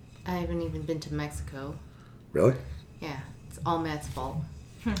 I haven't even been to Mexico. Really? Yeah, it's all Matt's fault.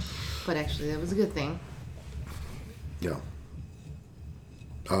 But actually, that was a good thing. Yeah.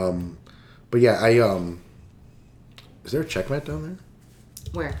 But yeah, is there a checkmate down there?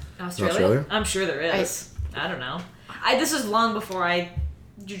 Where? Australia? I'm sure there is. I don't know. This is long before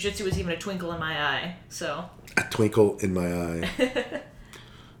jiu-jitsu was even a twinkle in my eye, so. A twinkle in my eye.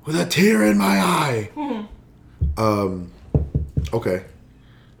 With a tear in my eye. Okay.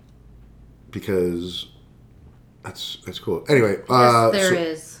 Because that's cool. Anyway, Yes, there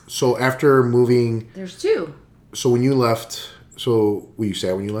is. So after moving, There's two. so when you left, were you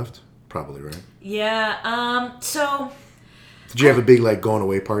sad when you left? Probably, right? Yeah, so... Did you have a big, like, going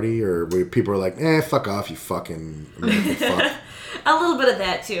away party, or where people were like, fuck off, you fucking American fuck? A little bit of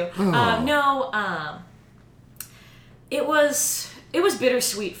that, too. Oh. No, it was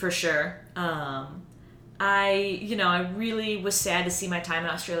bittersweet for sure. I really was sad to see my time in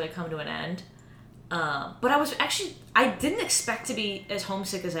Australia come to an end. But I didn't expect to be as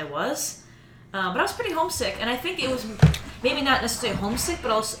homesick as I was. But I was pretty homesick, and I think it was maybe not necessarily homesick,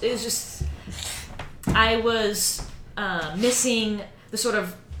 but also it was just, I was missing the sort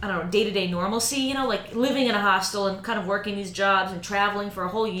of, I don't know, day-to-day normalcy, like living in a hostel and kind of working these jobs and traveling for a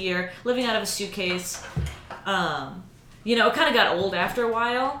whole year, living out of a suitcase. It kind of got old after a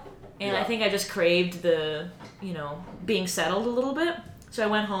while, and I think I just craved the, being settled a little bit. So I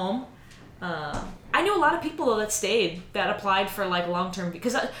went home. I knew a lot of people though that stayed, that applied for like long-term,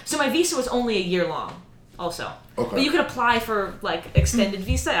 so my visa was only a year long also. Okay. But you could apply for like extended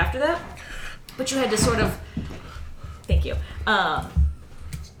visa after that, but you had to sort of, thank you. That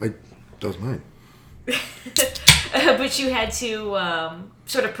was mine. But you had to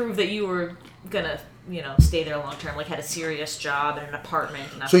sort of prove that you were gonna, stay there long term. Like had a serious job and an apartment.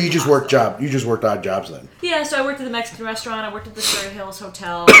 And So you just worked odd jobs then? Yeah. So I worked at the Mexican restaurant. I worked at the Surrey Hills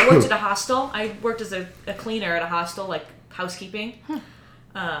Hotel. I worked at a hostel. I worked as a cleaner at a hostel, like housekeeping.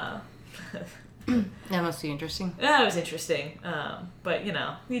 That must be interesting. That was interesting. But you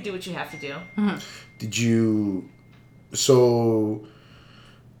do what you have to do. Did you? So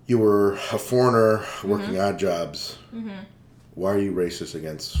you were a foreigner working odd jobs. Mm-hmm. Why are you racist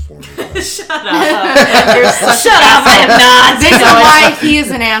against foreigners? Shut up. Shut up. I am not. This is why he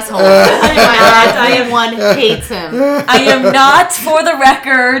is an asshole. Everyone hates him. I am not, for the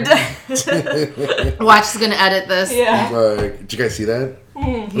record. Watch is going to edit this. Yeah. Did you guys see that?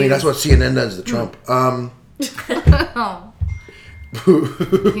 I mean, that's what CNN does to Trump.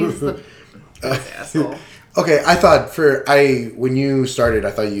 He's the asshole. Okay, I thought when you started,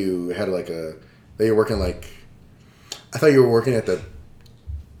 I thought you had that you were working I thought you were working at the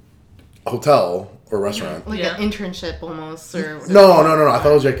hotel or restaurant. Like an internship almost, or No. I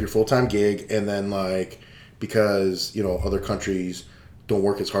thought it was like your full-time gig, and then because other countries don't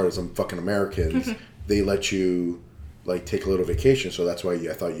work as hard as some fucking Americans, they let you take a little vacation. So that's why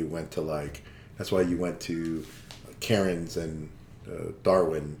I thought you went to that's why you went to Karen's and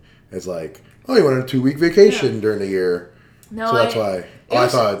Darwin as you went on a 2-week vacation during the year. No, so that's why. I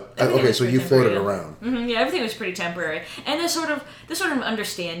thought. Okay, so you floated around. Mm-hmm, yeah, everything was pretty temporary, and this sort of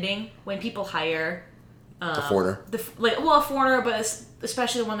understanding when people hire a foreigner. A foreigner, but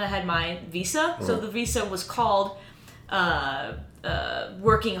especially the one that had my visa. So the visa was called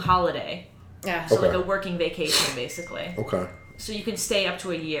working holiday. Yeah. So a working vacation, basically. Okay. So you can stay up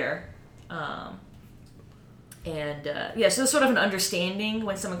to a year. So there's sort of an understanding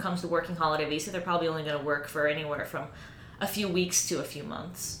when someone comes to working holiday visa, they're probably only going to work for anywhere from a few weeks to a few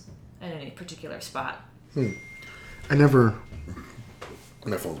months at any particular spot. My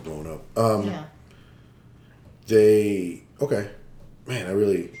phone's blowing up. Yeah. Okay. Man, I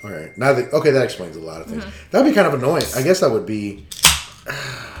really... All right. Now that explains a lot of things. That'd be kind of annoying. I guess that would be...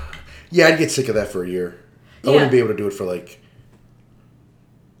 Yeah, I'd get sick of that for a year. I wouldn't be able to do it for like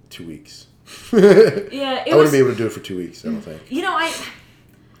 2 weeks. Yeah, I wouldn't be able to do it for 2 weeks, I don't think. You know,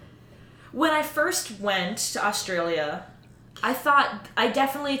 when I first went to Australia, I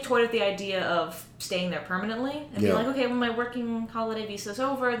definitely toyed with the idea of staying there permanently and be like, okay, when my working holiday visa's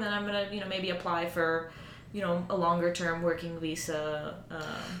over, then I'm gonna, maybe apply for, a longer term working visa.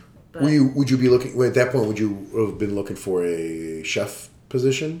 But Would you be looking at that point? Would you have been looking for a chef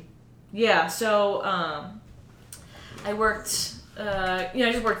position? Yeah, so I worked. I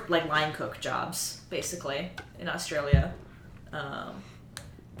just worked like line cook jobs basically in Australia.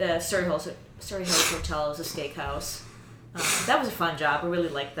 The Surrey Hills Hotel was a steakhouse. That was a fun job. I really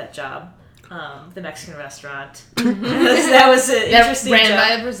liked that job. The Mexican restaurant. that was an interesting ran job. by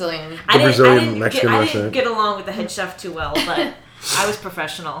a Brazilian. I Brazilian Mexican I restaurant. didn't get along with the head chef too well, but I was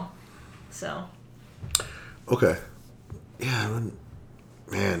professional. So. Okay. Yeah,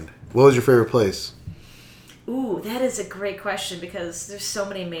 man. What was your favorite place? Ooh, that is a great question because there's so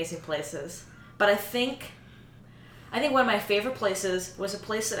many amazing places. But I think one of my favorite places was a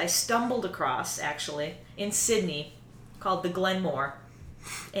place that I stumbled across actually in Sydney called the Glenmore.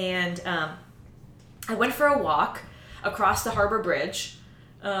 And I went for a walk across the Harbour Bridge.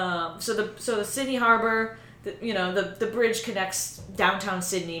 So the Sydney Harbour, the bridge connects downtown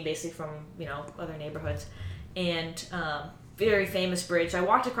Sydney basically from other neighborhoods, and very famous bridge. I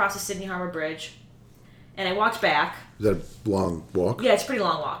walked across the Sydney Harbour Bridge, and I walked back. Is that a long walk? Yeah, it's a pretty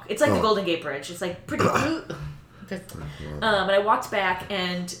long walk. It's like the Golden Gate Bridge. It's like pretty long. And I walked back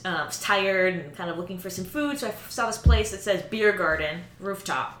and was tired and kind of looking for some food, so I saw this place that says Beer Garden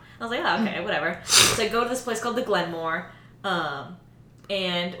Rooftop. I was like, oh, okay, whatever. So I go to this place called the Glenmore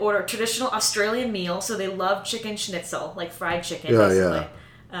and order a traditional Australian meal. So they love chicken schnitzel, like fried chicken, basically,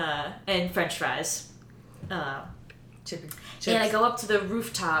 and French fries. Chips. And I go up to the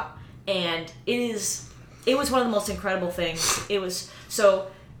rooftop, and it was one of the most incredible things. It was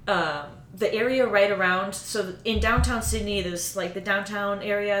the area right around, so in downtown Sydney, there's like the downtown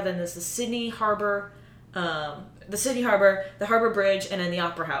area, then there's the Sydney Harbour, the Harbour Bridge, and then the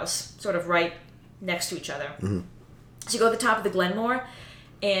Opera House, sort of right next to each other. Mm-hmm. So you go to the top of the Glenmore,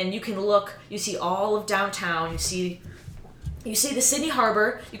 and you see all of downtown, you see the Sydney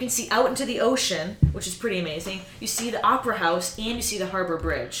Harbour, you can see out into the ocean, which is pretty amazing. You see the Opera House, and you see the Harbour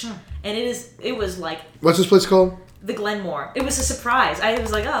Bridge. And it was like... What's this place called? The Glenmore. It was a surprise. I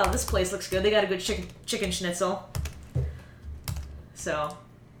was like, oh, this place looks good. They got a good chicken schnitzel. So...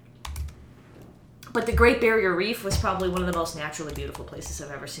 But the Great Barrier Reef was probably one of the most naturally beautiful places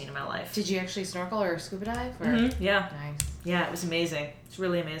I've ever seen in my life. Did you actually snorkel or scuba dive? Or? Mm-hmm. Yeah. Nice. Yeah, it was amazing. It's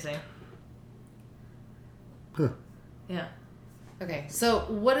really amazing. Huh. Yeah. Okay, so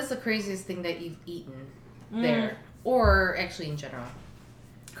what is the craziest thing that you've eaten there? Or actually in general?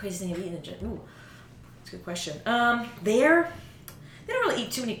 Craziest thing I've eaten in general? Ooh, that's a good question. There... They don't really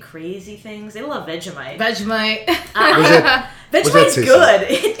eat too many crazy things. They love Vegemite. Vegemite. Vegemite's good.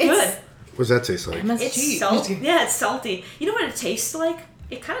 It's good. What does that taste like? It's salty. Yeah, it's salty. You know what it tastes like?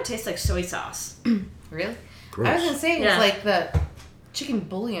 It kind of tastes like soy sauce. Really? Gross. I was going to say it's like the chicken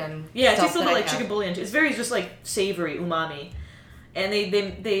bouillon. Yeah, it tastes a little bit like chicken bouillon. It's very just like savory, umami. And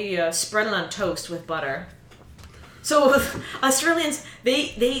they spread it on toast with butter. So Australians,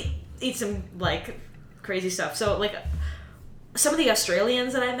 they eat some like crazy stuff. So like some of the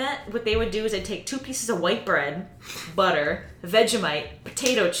Australians that I met, what they would do is they'd take 2 pieces of white bread, butter, Vegemite,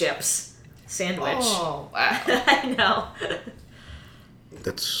 potato chips, sandwich. Oh, wow. I know.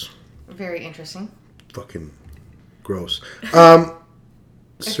 That's very interesting. fucking gross.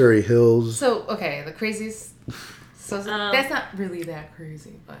 Surrey Hills. So, okay, the craziest... So that's not really that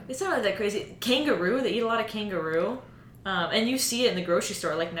crazy, but... It's not really that crazy. Kangaroo, they eat a lot of kangaroo. And you see it in the grocery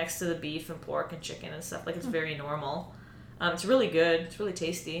store, like next to the beef and pork and chicken and stuff. Like, it's very normal. It's really good. It's really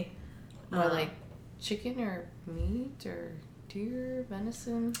tasty. More like chicken or meat or deer,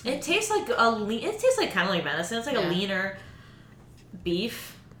 venison? It tastes like it tastes like kind of like venison. It's like a leaner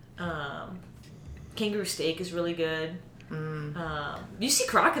beef. Kangaroo steak is really good. You see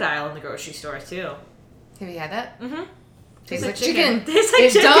crocodile in the grocery store too. Have you had that? Mm-hmm. Tastes like chicken. Tastes like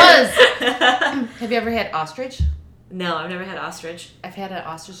it chicken. does. Have you ever had ostrich? No, I've never had ostrich. I've had an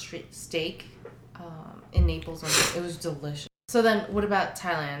ostrich steak in Naples. It was delicious. So then, what about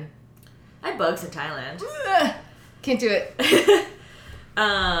Thailand? I had bugs in Thailand. Can't do it.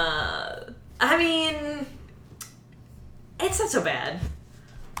 I mean, it's not so bad.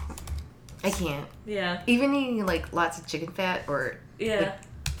 I can't. Yeah. Even eating like lots of chicken fat or like,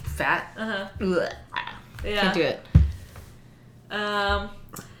 fat. Uh-huh. Ugh. Yeah. Can't do it.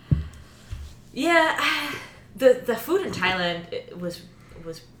 Yeah, the food in Thailand was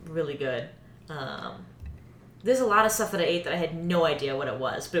really good. There's a lot of stuff that I ate that I had no idea what it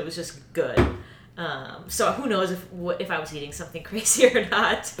was, but it was just good. So who knows if I was eating something crazy or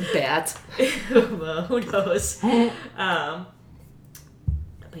not. Bat. Well, who knows?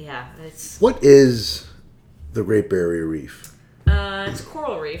 But yeah, it's What is the Great Barrier Reef? it's a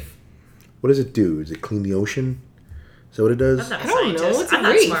coral reef. What does it do? Does it clean the ocean? Is that what it does? I'm not a I don't know, scientist. it's a I'm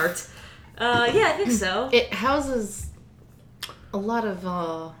not reef. smart. Yeah, I think so. It houses a lot of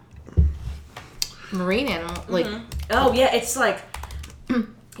marine animals. Like, Oh yeah, it's like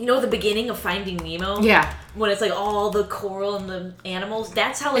the beginning of Finding Nemo. yeah. When it's like all the coral and the animals.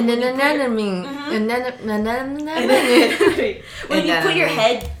 That's how. Like, And when then, you put your- when you put your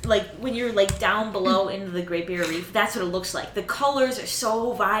head, like when you're like down below into the Great Barrier Reef, that's what it looks like. The colors are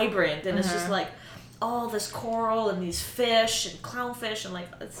so vibrant, and it's just like all this coral and these fish and clownfish, and like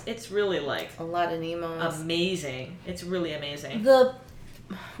it's really like a lot of Nemos. amazing. It's really amazing.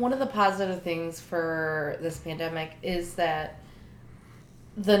 One of the positive things for this pandemic is that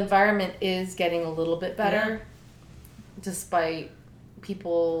the environment is getting a little bit better, despite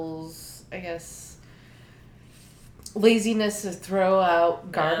people's, I guess, laziness to throw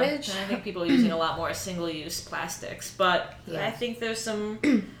out garbage. Yeah. And I think people are using a lot more single-use plastics, but Yeah. I think there's some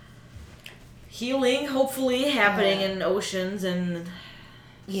healing, hopefully, happening in oceans and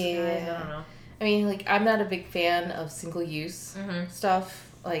skies. I don't know. I mean, like, I'm not a big fan of single-use stuff.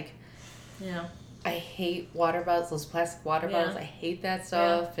 Like, Yeah. I hate water bottles, those plastic water Yeah. bottles. I hate that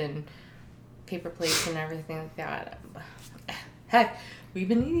stuff, and paper plates and everything like that. Heck, we've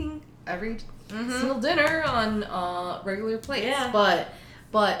been eating every single dinner on regular plates. Yeah. But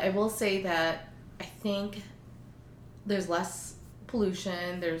I will say that I think there's less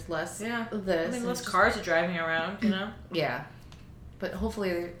pollution. There's less of this. I mean, and less just- cars are driving around, Yeah, but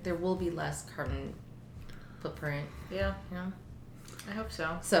hopefully there will be less carbon footprint. Yeah, You know. I hope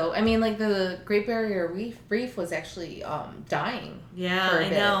so. So, I mean, like, the Great Barrier Reef was actually dying. Yeah, for a I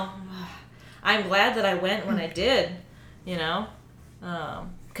bit. know. I'm glad that I went when I did,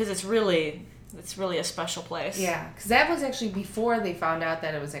 because it's really a special place. Yeah, because that was actually before they found out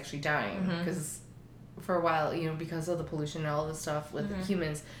that it was actually dying. Mm-hmm. Because for a while, because of the pollution and all this stuff with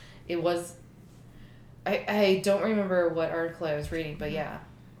humans, it was... I don't remember what article I was reading, but yeah.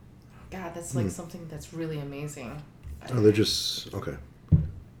 God, that's like something that's really amazing. Oh, they're just okay.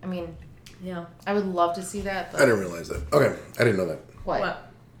 I mean, Yeah. I would love to see that, I but... didn't realize that. Okay, I didn't know that.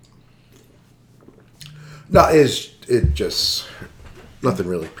 What? No, it just nothing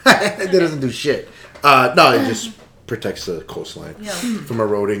really. It doesn't do shit. No, it just protects the coastline from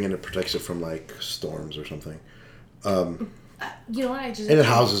eroding, and it protects it from like storms or something. You know what? I just... And it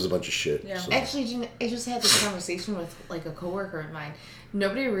houses a bunch of shit. Yeah. So. Actually, I just had this conversation with like a coworker of mine.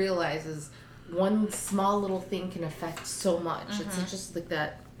 Nobody realizes one small little thing can affect so much. It's just like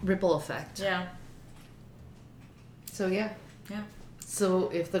that ripple effect. Yeah. So yeah. Yeah. So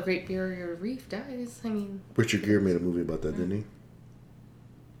if the Great Barrier Reef dies, I mean, Richard Gere made a movie about that, didn't he?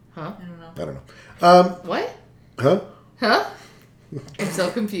 huh? I don't know. I don't know. What? Huh? Huh? I'm so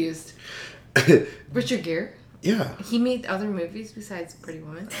confused. Richard Gere? Yeah, He made other movies besides Pretty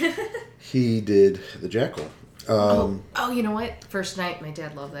Woman. he did The Jackal. Oh, you know what? First Night. My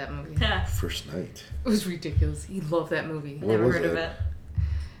dad loved that movie. First Night. It was ridiculous. He loved that movie. What Never was heard of it? it.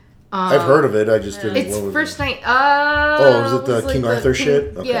 I've heard of it. I just didn't. It's what was First it? Night. Was it the was like King Arthur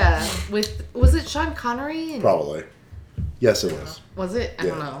shit? Okay. Yeah. Was it Sean Connery? And, Probably. Yes, it was. Was it? I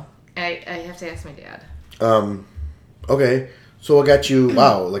don't Yeah. know. I have to ask my dad. Okay, so what got you?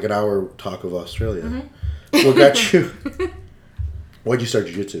 Wow, like an hour talk of Australia. What got you? Why'd you start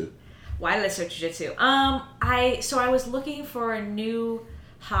jiu-jitsu? Why did I start jiu-jitsu? I was looking for a new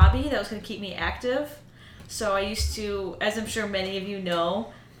hobby that was going to keep me active. So I used to, as I'm sure many of you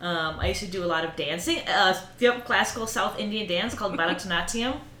know, I used to do a lot of dancing. Classical South Indian dance called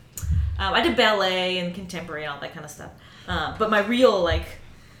Bharatanatyam. I did ballet and contemporary and all that kind of stuff. But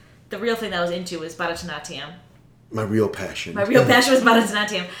the real thing that I was into was Bharatanatyam. My real passion. My real passion was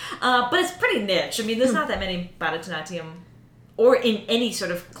Bharatanatyam. But it's pretty niche. I mean, there's not that many Bharatanatyam or in any sort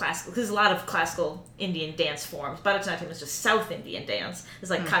of classical, because there's a lot of classical Indian dance forms. Bharatanatyam is just South Indian dance. There's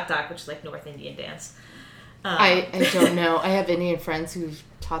like Kathak, which is like North Indian dance. I don't know. I have Indian friends who've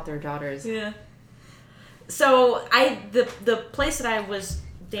taught their daughters. Yeah. So the place that I was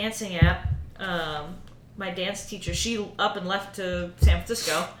dancing at, my dance teacher, she up and left to San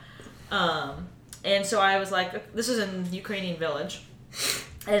Francisco. And so I was like, this was in Ukrainian Village.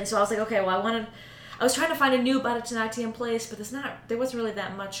 And so I was like, okay, well, I was trying to find a new Bharatanatyam place, but there wasn't really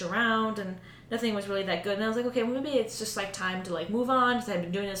that much around, and nothing was really that good. And I was like, okay, well, maybe it's just like time to like move on, because I've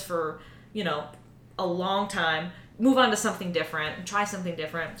been doing this for, you know, a long time. Move on to something different and try something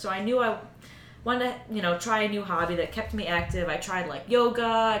different. So I knew I wanted to, you know, try a new hobby that kept me active. I tried like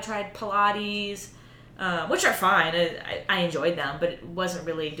yoga, I tried Pilates, which are fine. I enjoyed them, but it wasn't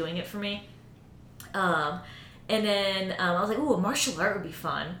really doing it for me. And then I was like, ooh, a martial art would be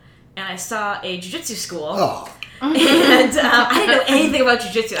fun. And I saw a jiu-jitsu school. Oh. And I didn't know anything about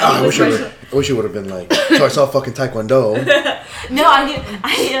jiu-jitsu. I wish it would have been like, so I saw fucking Taekwondo. No, I knew.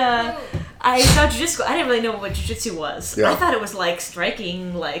 I saw jiu-jitsu. I didn't really know what jiu-jitsu was. Yeah. I thought it was like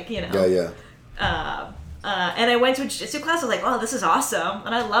striking, like, you know. Yeah. And I went to a jiu-jitsu class. I was like, oh, this is awesome.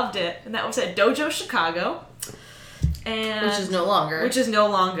 And I loved it. And that was at Dojo Chicago. And Which is no longer.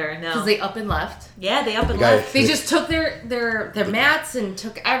 No. Because they up and left. Yeah, they up and left. They just took their mats and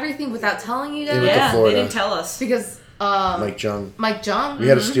took everything without telling you guys. Yeah, Florida. they didn't tell us. Because Mike Jung. We We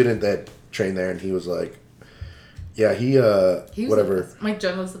had a student that trained there, and he was like, yeah, he whatever. Mike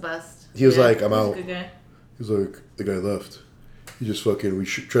Jung was the best. He was like, I'm He's out. a good guy. He was like, the guy left. He just fucking, we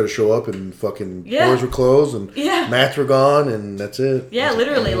try to show up, and fucking Yeah. doors were closed, and Yeah. mats were gone, and that's it. Yeah,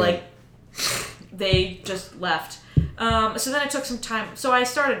 literally, "Oh." like, they just left. So then I took some time. So I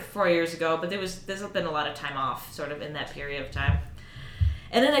started 4 years ago, but there's been a lot of time off, sort of, in that period of time.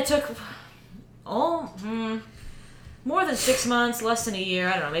 And then I took, more than 6 months, less than a year,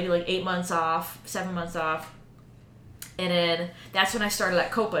 I don't know, maybe like 8 months off, 7 months off. And then that's when I started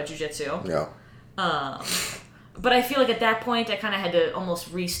at Copa Jiu-Jitsu. Yeah. But I feel like at that point, I kind of had to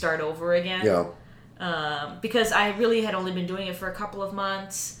almost restart over again. Yeah. Because I really had only been doing it for a couple of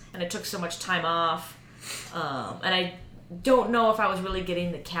months, and it took so much time off. And I don't know if I was really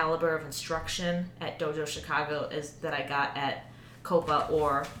getting the caliber of instruction at Dojo Chicago as that I got at Copa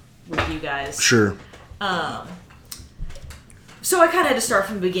or with you guys. Sure. So I kind of had to start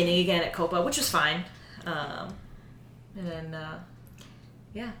from the beginning again at Copa, which was fine. And then,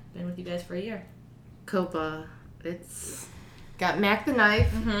 been with you guys for a year. Copa. It's got Mac the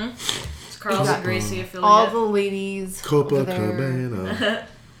Knife. Mm-hmm. It's Carlson Gracie affiliate. All the ladies Copa over there. Cabana.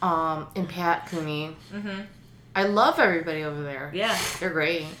 And Pat Cooney. Mm-hmm. I love everybody over there. Yeah. They're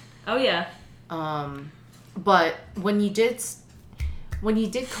great. Oh, yeah. But when you did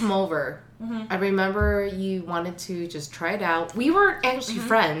come over, Mm-hmm. I remember you wanted to just try it out. We weren't actually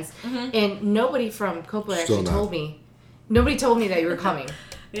friends, and nobody from Copa actually told me. Nobody told me that you were coming.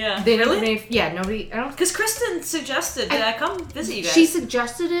 Yeah. They really? Nobody. I don't. Because Kristen suggested that I come visit you guys. She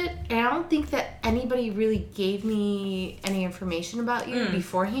suggested it, and I don't think that anybody really gave me any information about you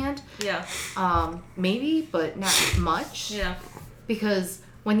beforehand. Yeah. Maybe, but not much. Yeah. Because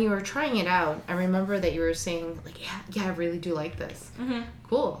when you were trying it out, I remember that you were saying, like, yeah, I really do like this. Mm-hmm.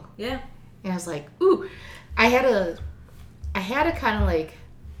 Cool. Yeah. And I was like, ooh. I had to kind of, like,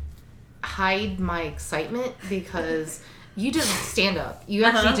 hide my excitement because you didn't stand up. You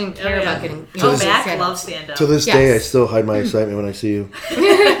actually didn't care about getting... Mac loves stand-up. To this day, I still hide my excitement when I see you.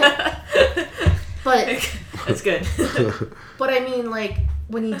 But... That's good. But, I mean, like,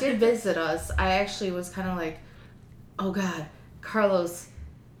 when you did visit us, I actually was kind of like, oh, God, Carlos...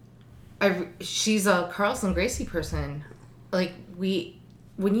 she's a Carlson Gracie person. Like,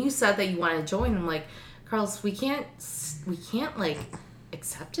 when you said that you wanted to join, I'm like, Carlos, we can't like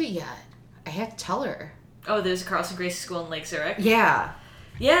accept it yet. I had to tell her. Oh, there's a Carlson Gracie school in Lake Zurich. Yeah.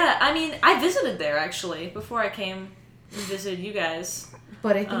 Yeah, I mean, I visited there actually before I came and visited you guys.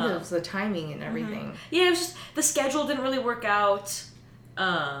 But I think it was the timing and everything. Mm-hmm. Yeah, it was just the schedule didn't really work out.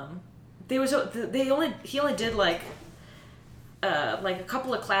 He only did like a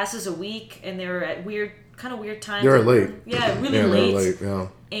couple of classes a week, and they were at kind of weird times. They were late. Yeah, really Yeah, late. they were late, yeah.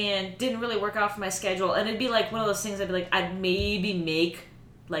 And didn't really work out for my schedule. And it'd be like one of those things I'd be like, I'd maybe make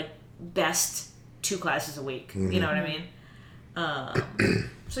like best 2 classes a week. Mm-hmm. You know what I mean?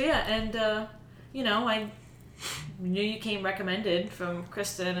 So yeah, and I knew you came recommended from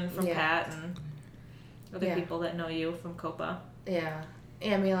Kristen and from Pat and other people that know you from Copa. Yeah.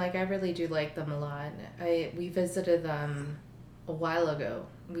 I mean, like, I really do like them a lot. We visited them a while ago.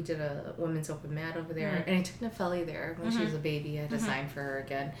 We did a women's open mat over there, and I took Nefeli there when she was a baby. I had to sign for her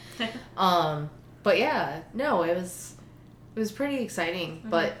again. But yeah, no, it was pretty exciting.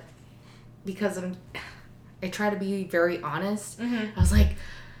 But because I try to be very honest, I was like,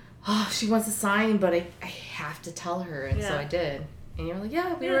 oh, she wants to sign, but I have to tell her, and so I did. And you were like,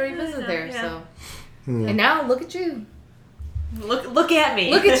 yeah, we already visited there, so. And now look at you. Look at me.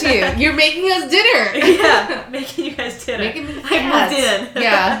 Look at you. You're making us dinner. Yeah, making you guys dinner. Making me I moved in.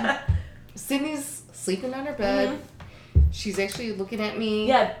 Yeah. Sydney's sleeping on her bed. She's actually looking at me.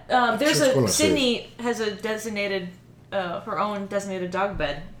 Yeah, there's She's gonna Sydney has a designated, her own designated dog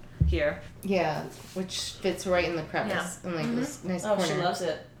bed here. Yeah, which fits right in the crevice. Yeah. And like this nice Oh, corner. she loves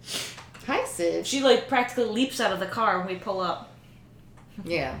it. Hi, Sid. She like practically leaps out of the car when we pull up.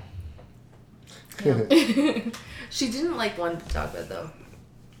 Yeah. She didn't like one dog bed though.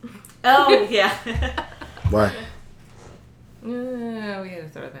 Oh yeah. Why? We had to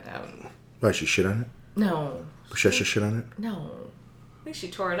throw that out. Why, she shit on it? No. Patricia shit on it? No. I think she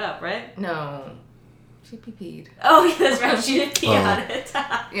tore it up, right? No. She pee-peed. Oh yeah, that's right. She did pee Oh. on it.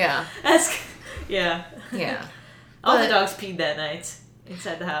 Yeah. That's yeah. Yeah. All But- the dogs peed that night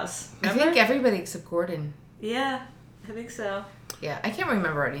inside the house. I Remember? think everybody except Gordon. Yeah, I think so. Yeah. I can't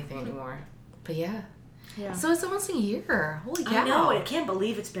remember anything anymore. But yeah. Yeah. So it's almost a year. Holy cow. I know. I can't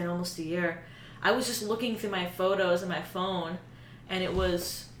believe it's been almost a year. I was just looking through my photos on my phone, and it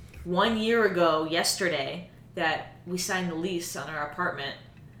was 1 year ago yesterday that we signed the lease on our apartment.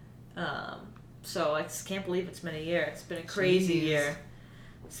 So I just can't believe it's been a year. It's been a crazy Jeez. year.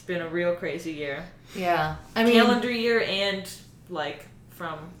 It's been a real crazy year. Yeah. I mean, Calendar year and like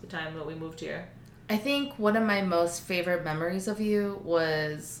from the time that we moved here. I think one of my most favorite memories of you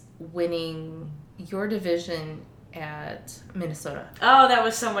was winning your division at Minnesota. Oh, that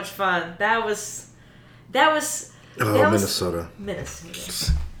was so much fun. That was Oh, that was Minnesota.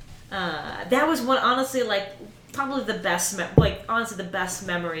 Minnesota. That was one, honestly, like probably the best, honestly the best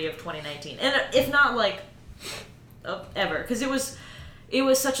memory of 2019, and if not like ever, because it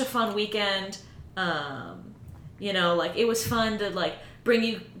was such a fun weekend. You know, like it was fun to like bring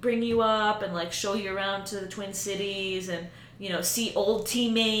you up and like show you around to the Twin Cities and you know see old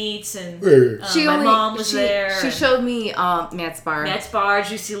teammates and my mom was there. She and showed me Matt's bar. Matt's Bar,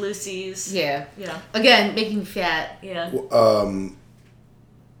 Juicy Lucy's. Yeah. Yeah. Again, making me fat. Yeah.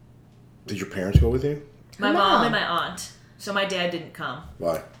 Did your parents go with you? My Mom. mom and my aunt. So my dad didn't come.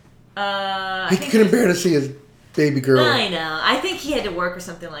 Why? I He think couldn't bear to see his baby girl. I know. I think he had to work or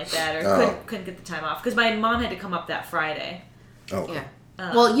something like that, or Oh. couldn't get the time off because my mom had to come up that Friday. Oh. Yeah.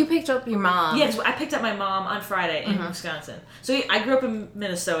 Well, you picked up your mom. Yes, I picked up my mom on Friday in Wisconsin. So I grew up in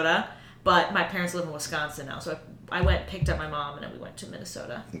Minnesota, but my parents live in Wisconsin now. So I went, picked up my mom, and then we went to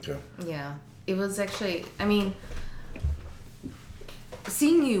Minnesota. Okay. Yeah. It was actually, I mean,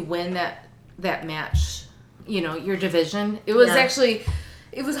 seeing you win that match, you know, your division, it was actually,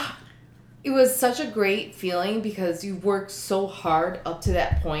 it was such a great feeling because you worked so hard up to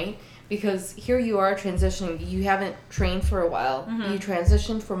that point. Because here you are transitioning. You haven't trained for a while. You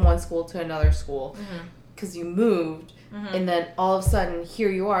transitioned from one school to another school because you moved. And then all of a sudden, here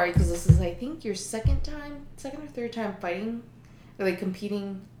you are. Because this is, I think, your second or third time fighting, or like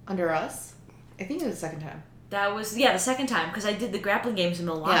competing under us. I think it was the second time. That was, the second time because I did the grappling games in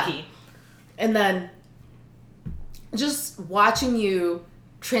Milwaukee. Yeah. And then just watching you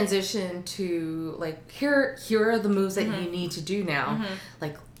transition to, like, here are the moves that you need to do now.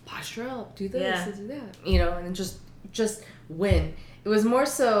 Like, posture up, do this, do that. You know, and just win. It was more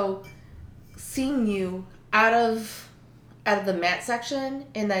so seeing you out of the mat section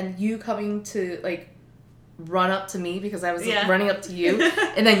and then you coming to, like, run up to me because I was running up to you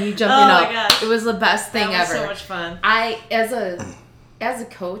and then you jumping up. My gosh. It was the best thing That was ever. so much fun. I as a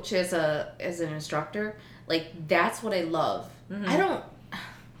coach, as an instructor, like that's what I love. I don't.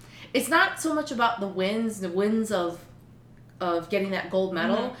 It's not so much about the wins of getting that gold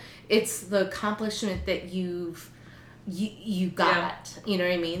medal. It's the accomplishment that you got. You know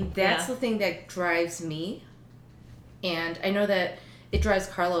what I mean? That's the thing that drives me, and I know that it drives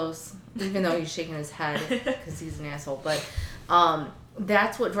Carlos, even though he's shaking his head because he's an asshole. But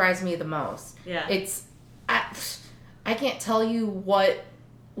that's what drives me the most. Yeah. It's I can't tell you what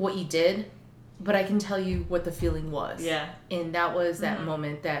you did, but I can tell you what the feeling was. Yeah. And that was that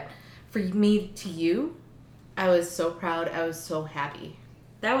moment that, for me to you, I was so proud. I was so happy.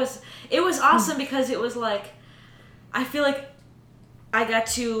 It was awesome because it was like, I feel like I got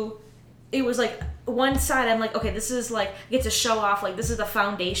to, it was like one side I'm like, okay, this is like, I get to show off, like this is the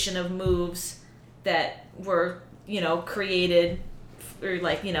foundation of moves that were, you know, created or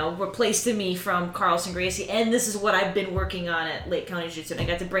like, you know, were placed to me from Carlson Gracie, and this is what I've been working on at Lake County Jiu-Jitsu, and I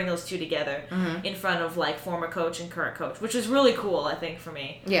got to bring those two together in front of like former coach and current coach, which was really cool, I think, for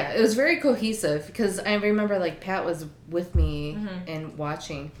me. Yeah, it was very cohesive because I remember like Pat was with me and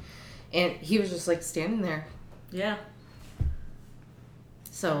watching, and he was just like standing there. Yeah.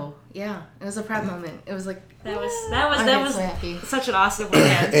 So yeah, it was a proud moment. It was like That was so happy. such an awesome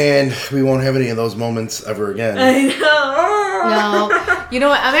weekend. And we won't have any of those moments ever again I know. No, you know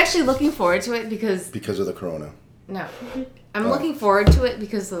what? I'm actually looking forward to it because because of the corona. No. I'm looking forward to it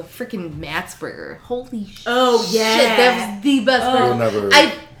because of the freaking Matt's Burger. Holy shit. Oh, yeah. That was the best burger Never.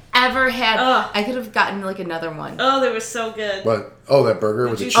 I've ever had. I could have gotten like another one. Oh, they were so good. But that burger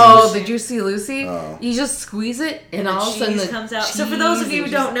with the cheese. Oh, the Juicy Lucy. Oh. You just squeeze it and all of a sudden cheese the comes out. cheese So for those of you who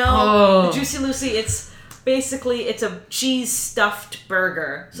and don't just- know, the Juicy Lucy, it's basically it's a cheese stuffed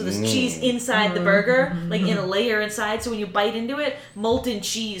burger. So there's cheese inside the burger, like in a layer inside. So when you bite into it, molten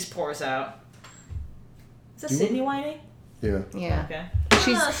cheese pours out. Is that Sydney whining? Yeah. Yeah. Okay.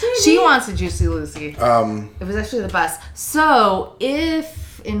 She wants a Juicy Lucy. It Um, was actually the best. So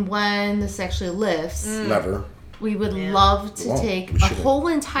if and when this actually lifts, never. we would love to Well, take we a should've. whole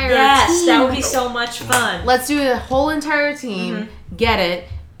entire Yes, team. that would be so much fun. Let's do a whole entire team, get it,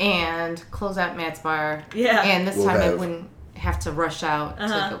 and close out Matt's Bar. Yeah. And this We'll time I have- wouldn't have to rush out to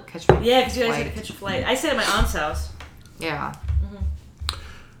Uh-huh. go catch my Yeah, because you guys flight. had to catch a flight. I stayed at my aunt's house. Yeah.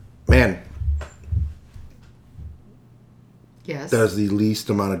 Man, Yes. that is the least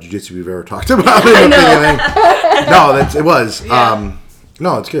amount of jiu-jitsu we've ever talked about in the beginning. No, it was. Yeah.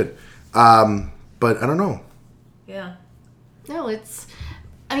 No, it's good. But I don't know. Yeah. No, it's.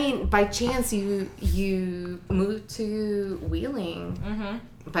 I mean, by chance you moved to Wheeling.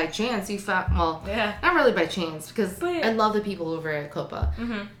 Mm-hmm. By chance you found. Well, Yeah. not really by chance because But- I love the people over at Copa.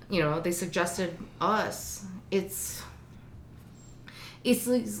 Mm-hmm. You know, they suggested us. It's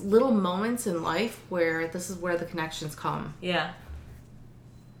these little moments in life where this is where the connections come. Yeah.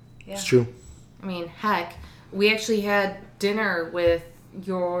 Yeah. It's true. I mean, heck, we actually had dinner with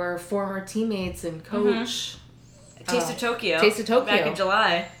your former teammates and coach. Taste of Tokyo. Taste of Tokyo. Back in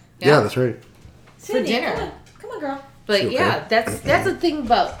July. Yeah, that's right. Sydney, dinner. Come on, girl. But Okay. yeah, that's the thing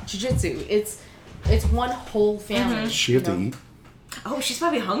about jiu-jitsu. It's one whole family. Does she have to you know? eat? Oh, she's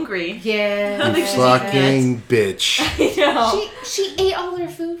probably hungry. Yeah. think she's Fucking bitch. You know. She ate all her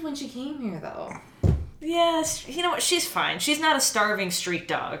food when she came here, though. Yes. You know what? She's fine. She's not a starving street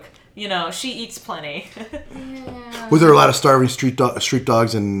dog. You know, she eats plenty. Yeah. Was there a lot of starving street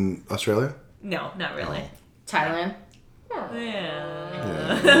dogs in Australia? No, not really. Thailand.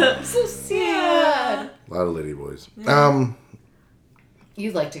 Yeah. So sad. A lot of lady boys.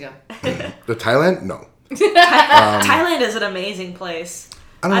 You'd like to go. The Thailand? No. Thailand is an amazing place.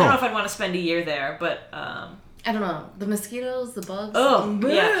 I I don't don't know know. if I'd want to spend a year there, but I don't know. The mosquitoes, the bugs. oh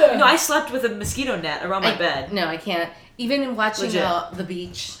yeah. No, I slept with a mosquito net around my bed. No, I can't. Even in watching Legit. the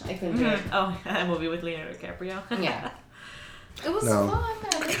beach, I couldn't do it. Oh, a movie with Leonardo DiCaprio. Yeah. It was No. fun.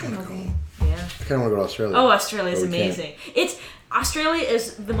 I liked the movie. Yeah. I kind of want to go to Australia. Oh, Australia is But we can't. amazing. Australia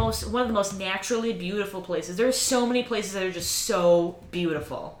is one of the most naturally beautiful places. There are so many places that are just so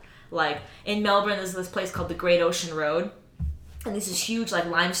beautiful. Like in Melbourne, there's this place called the Great Ocean Road, and these is huge like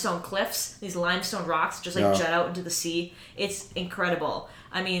limestone cliffs, these limestone rocks just like Yeah. jut out into the sea. It's incredible.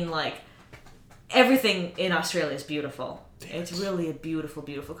 I mean, like everything in Australia is beautiful. It's really a beautiful,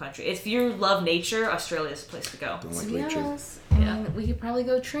 beautiful country. If you love nature, Australia is the place to go. Don't like To be nature. honest, I mean, we could probably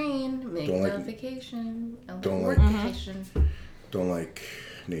go train, make Don't it a like- vacation, a don't work like- vacation. Don't like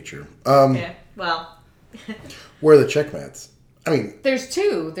nature. Yeah. Well, Where are the check mats? I mean, There's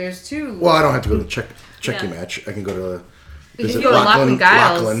two. well, I don't have to go to the checky Yeah. match. I can go to You visit can go to Lachlan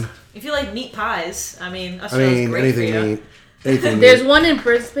Giles. Lachlan. if you like meat pies, I mean, I Australia's mean, great anything for you. meat. Anything There's meat. one in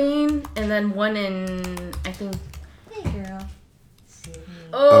Brisbane and then one in I think. Hey, girl.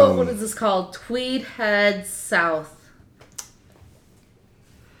 Oh, what is this called? Tweed Head South.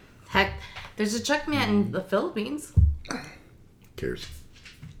 Heck, there's a check mat in the Philippines. Cares.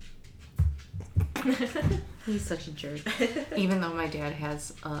 He's such a jerk. Even though my dad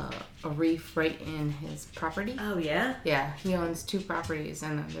has a reef right in his property. Oh yeah. Yeah, he owns 2 properties,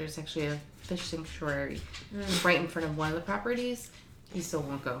 and then there's actually a fish sanctuary right in front of one of the properties. He still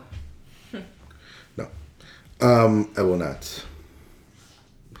won't go. No. I will not.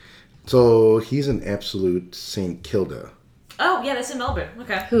 So he's an absolute St. Kilda. Oh yeah, that's in Melbourne.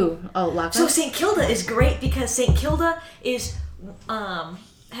 Okay. Who? Oh, Lachlan? So St. Kilda is great because St. Kilda is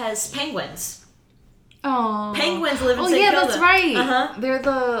has penguins. Oh. Penguins live in Oh, St. yeah, Kilda. that's right. Uh-huh. They're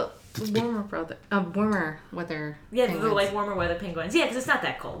the warmer weather. Yeah, penguins. they're like warmer weather penguins. Yeah, because it's not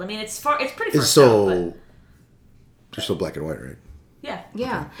that cold. I mean, it's pretty far It's south, but they're so black and white, right? yeah.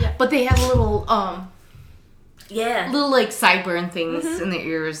 Yeah. Yeah. But they have little Yeah. like sideburn things in their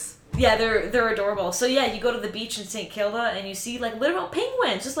ears. Yeah, they're adorable. So yeah, you go to the beach in St. Kilda and you see like literal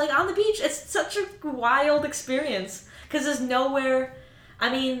penguins just like on the beach. It's such a wild experience because there's nowhere. I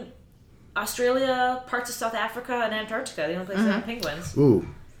mean, Australia, parts of South Africa, and Antarctica, the only places that have penguins. Ooh.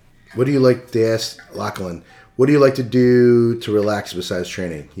 What do you like to ask Lachlan? What do you like to do to relax besides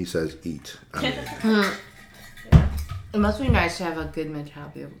training? He says eat. I mean, It must be nice to have a good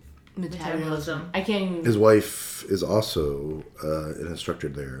Metabolism. I can't even... His wife is also an instructor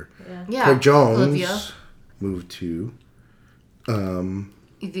there. Yeah. Craig Jones Olivia. moved to The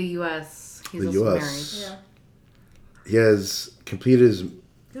U.S. He's the also U.S. married. He has completed his He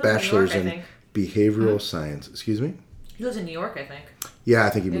lives in bachelor's New York, I in think. behavioral science. Excuse me? He lives in New York, I think. Yeah, I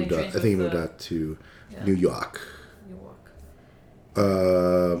think he Yeah, he moved out. I trains think he with moved the- out to Yeah. New York. New York.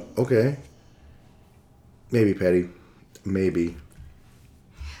 Okay. Maybe, Patty. Maybe.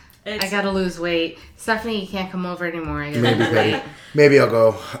 It's, I gotta lose weight. Stephanie, you can't come over anymore. I gotta Maybe, lose Patty. weight. Maybe I'll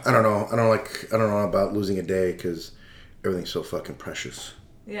go. I don't know. I don't know about losing a day because everything's so fucking precious.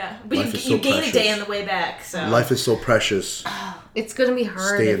 yeah, but Life is you so gain a day precious. on the way back. So Life is so precious. It's gonna be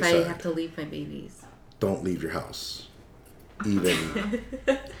hard Stay if I inside. have to leave my babies. Don't leave your house. Even.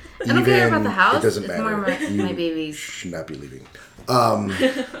 I don't care about the house. It doesn't It's matter. more my You babies. should not be leaving.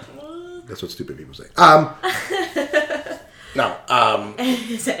 That's what stupid people say. No.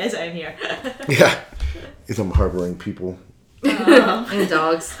 as I'm here, Yeah. It's I'm harboring people. And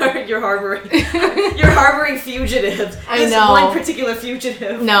dogs. you're harboring fugitives. I This know. one particular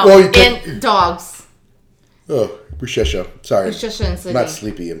fugitive. No, Well, you can't- and dogs. Oh, Bruschetta. Sorry. Bruschetta and Sydney. I'm not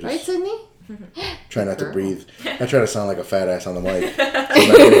sleepy. I'm Right, just Sydney? trying not to Girl. breathe. Not trying to sound like a fat ass on the mic.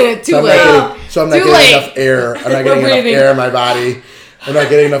 So Too I'm not late. getting, so I'm not Too getting late. enough air. I'm not getting enough breathing. air in my body. I'm not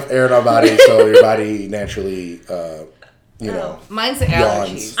getting enough air in our body, so your body naturally, you know. Mine's the Yawns.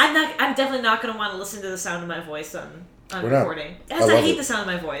 allergies. I'm definitely not going to want to listen to the sound of my voice on We're not. recording. I As I love hate it. the sound of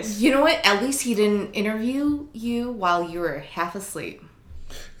my voice. You know what? At least he didn't interview you while you were half asleep.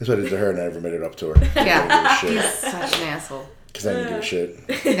 That's what I did to her, and I never made it up to her. Yeah. Because He's such an asshole. I didn't give a shit.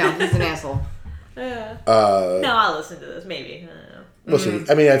 No, he's an asshole. No, I'll listen to this, maybe. I don't know. We'll see.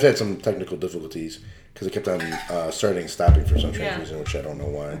 I mean, I've had some technical difficulties because I kept on starting and stopping for some strange Yeah. reason, which I don't know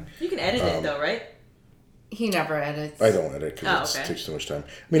why. You can edit it, though, right? He never edits. I don't edit because Oh, it okay. takes too much time.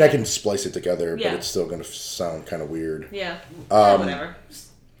 I mean, I can splice it together, but Yeah. it's still going to sound kind of weird. Yeah. Yeah, whatever. Just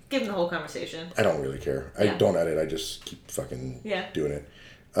give them the whole conversation. I don't really care. I Yeah. don't edit. I just keep fucking Yeah. doing it.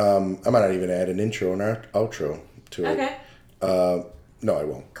 I might not even add an intro and outro to it. Okay. No, I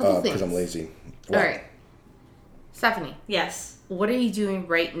won't. Couple Because I'm things. lazy. All right. Stephanie, Yes. what are you doing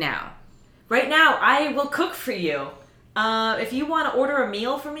right now? Right now, I will cook for you. If you want to order a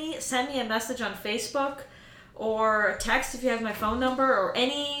meal for me, send me a message on Facebook or text if you have my phone number or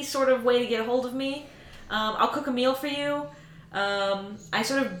any sort of way to get a hold of me. I'll cook a meal for you. I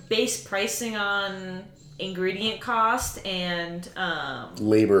sort of base pricing on ingredient cost and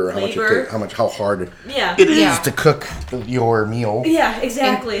Labor, Labor. how hard yeah. it is Yeah. to cook your meal. Yeah,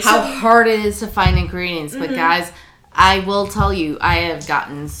 exactly. And how So- hard it is to find ingredients. But guys, I will tell you, I have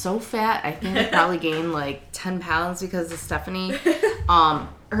gotten so fat. I think I probably gained like 10 pounds because of Stephanie. Her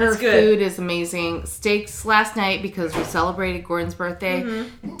That's good. food is amazing. Steaks last night because we celebrated Gordon's birthday.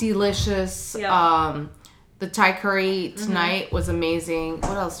 Delicious. Yeah. The Thai curry tonight was amazing.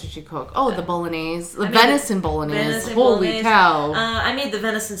 What else did she cook? Oh, the bolognese. The made venison bolognese. venison Holy bolognese. cow. I made the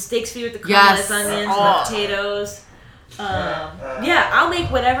venison steaks for you with the Yes. caramelized onions Oh. and the potatoes. Yeah, I'll make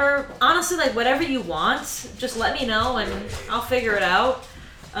whatever. Honestly, like whatever you want. Just let me know and I'll figure it out.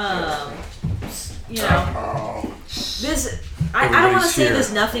 You know, this. I don't want to Everybody's say here.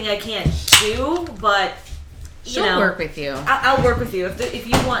 there's nothing I can't do, but you She'll know, work with you. I'll work with you. If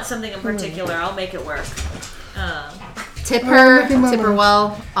you want something in particular, I'll make it work. Tip her. look at Mama. Tip her well.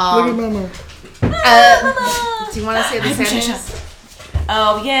 Look at Mama. Do you want to say the sad Patricia. news?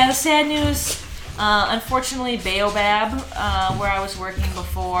 Oh yeah, the sad news. Unfortunately, Baobab, where I was working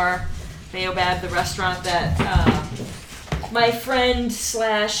before, Baobab, the restaurant that my friend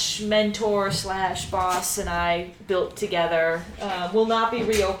slash mentor slash boss and I built together, will not be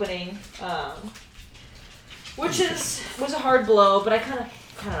reopening, which was a hard blow. But I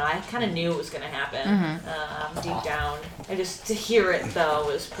kind of knew it was gonna happen deep down. To hear it though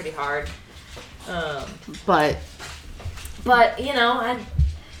was pretty hard. But But you know, I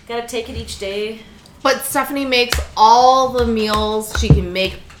gotta take it each day. Stephanie makes all the meals. She can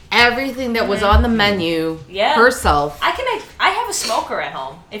make everything that was on the menu Yeah. herself. I have a smoker at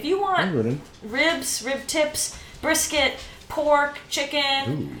home. If you I want wouldn't. ribs, rib tips, brisket, pork,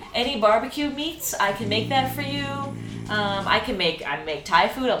 chicken, any barbecue meats, I can make that for you. I make Thai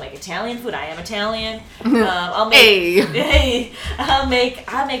food. I'll make Italian food. I am Italian. I'll make. Hey. I'll make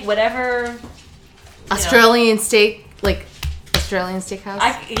whatever. Australian steak, like Australian steakhouse.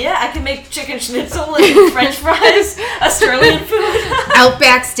 I can make chicken schnitzel and French fries. Australian food.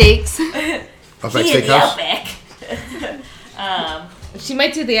 Outback steaks. Outback He in the Steakhouse. Outback. She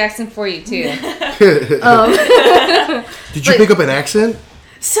might do the accent for you too. Did you pick up an accent?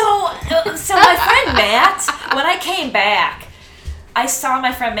 So my friend Matt, when I came back, I saw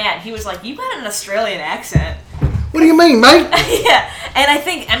my friend Matt, and he was like, "You got an Australian accent." What do you mean, mate? Yeah, and I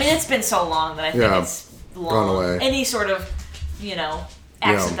mean, it's been so long that I think it's long. Gone away. Any sort of,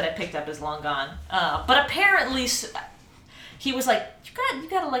 accent that I picked up is long gone. But apparently, he was like, "You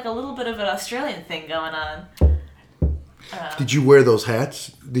got like a little bit of an Australian thing going on." Did you wear those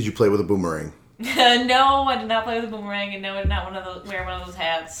hats? Did you play with a boomerang? No, I did not play with a boomerang, and no, I did not wear one of those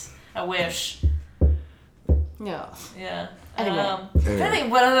hats. I wish. Yeah. Yeah. Anyway. I'm trying to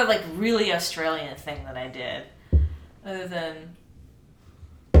think what other like really Australian thing that I did, other than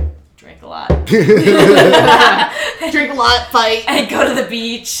drink a lot. Drink a lot, fight. And go to the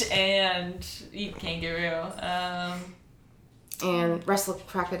beach and eat kangaroo. And wrestle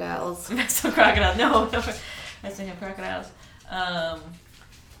crocodiles. Wrestle crocodile. No. Wrestling of crocodiles.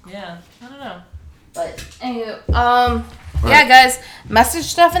 Yeah. I don't know. But anyway, yeah, guys, message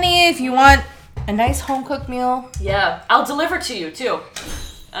Stephanie if you want a nice home cooked meal. Yeah, I'll deliver to you too.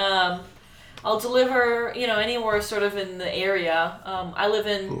 I'll deliver, anywhere sort of in the area. I live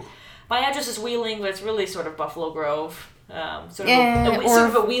in. My address is Wheeling, but it's really sort of Buffalo Grove. Sort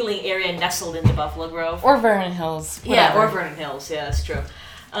of a Wheeling area nestled into Buffalo Grove. Or Vernon Hills. Whatever. Yeah, or Vernon Hills. Yeah, that's true.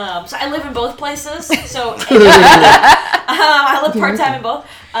 So I live in both places. So I live part-time in both.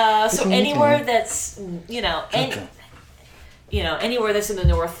 So anywhere that's, anywhere that's in the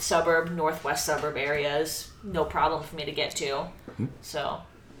northwest suburb area is no problem for me to get to. So. All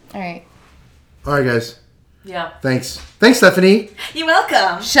right. All right, guys. Yeah. Thanks, Stephanie. You're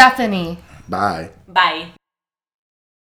welcome. Stephanie. Bye. Bye.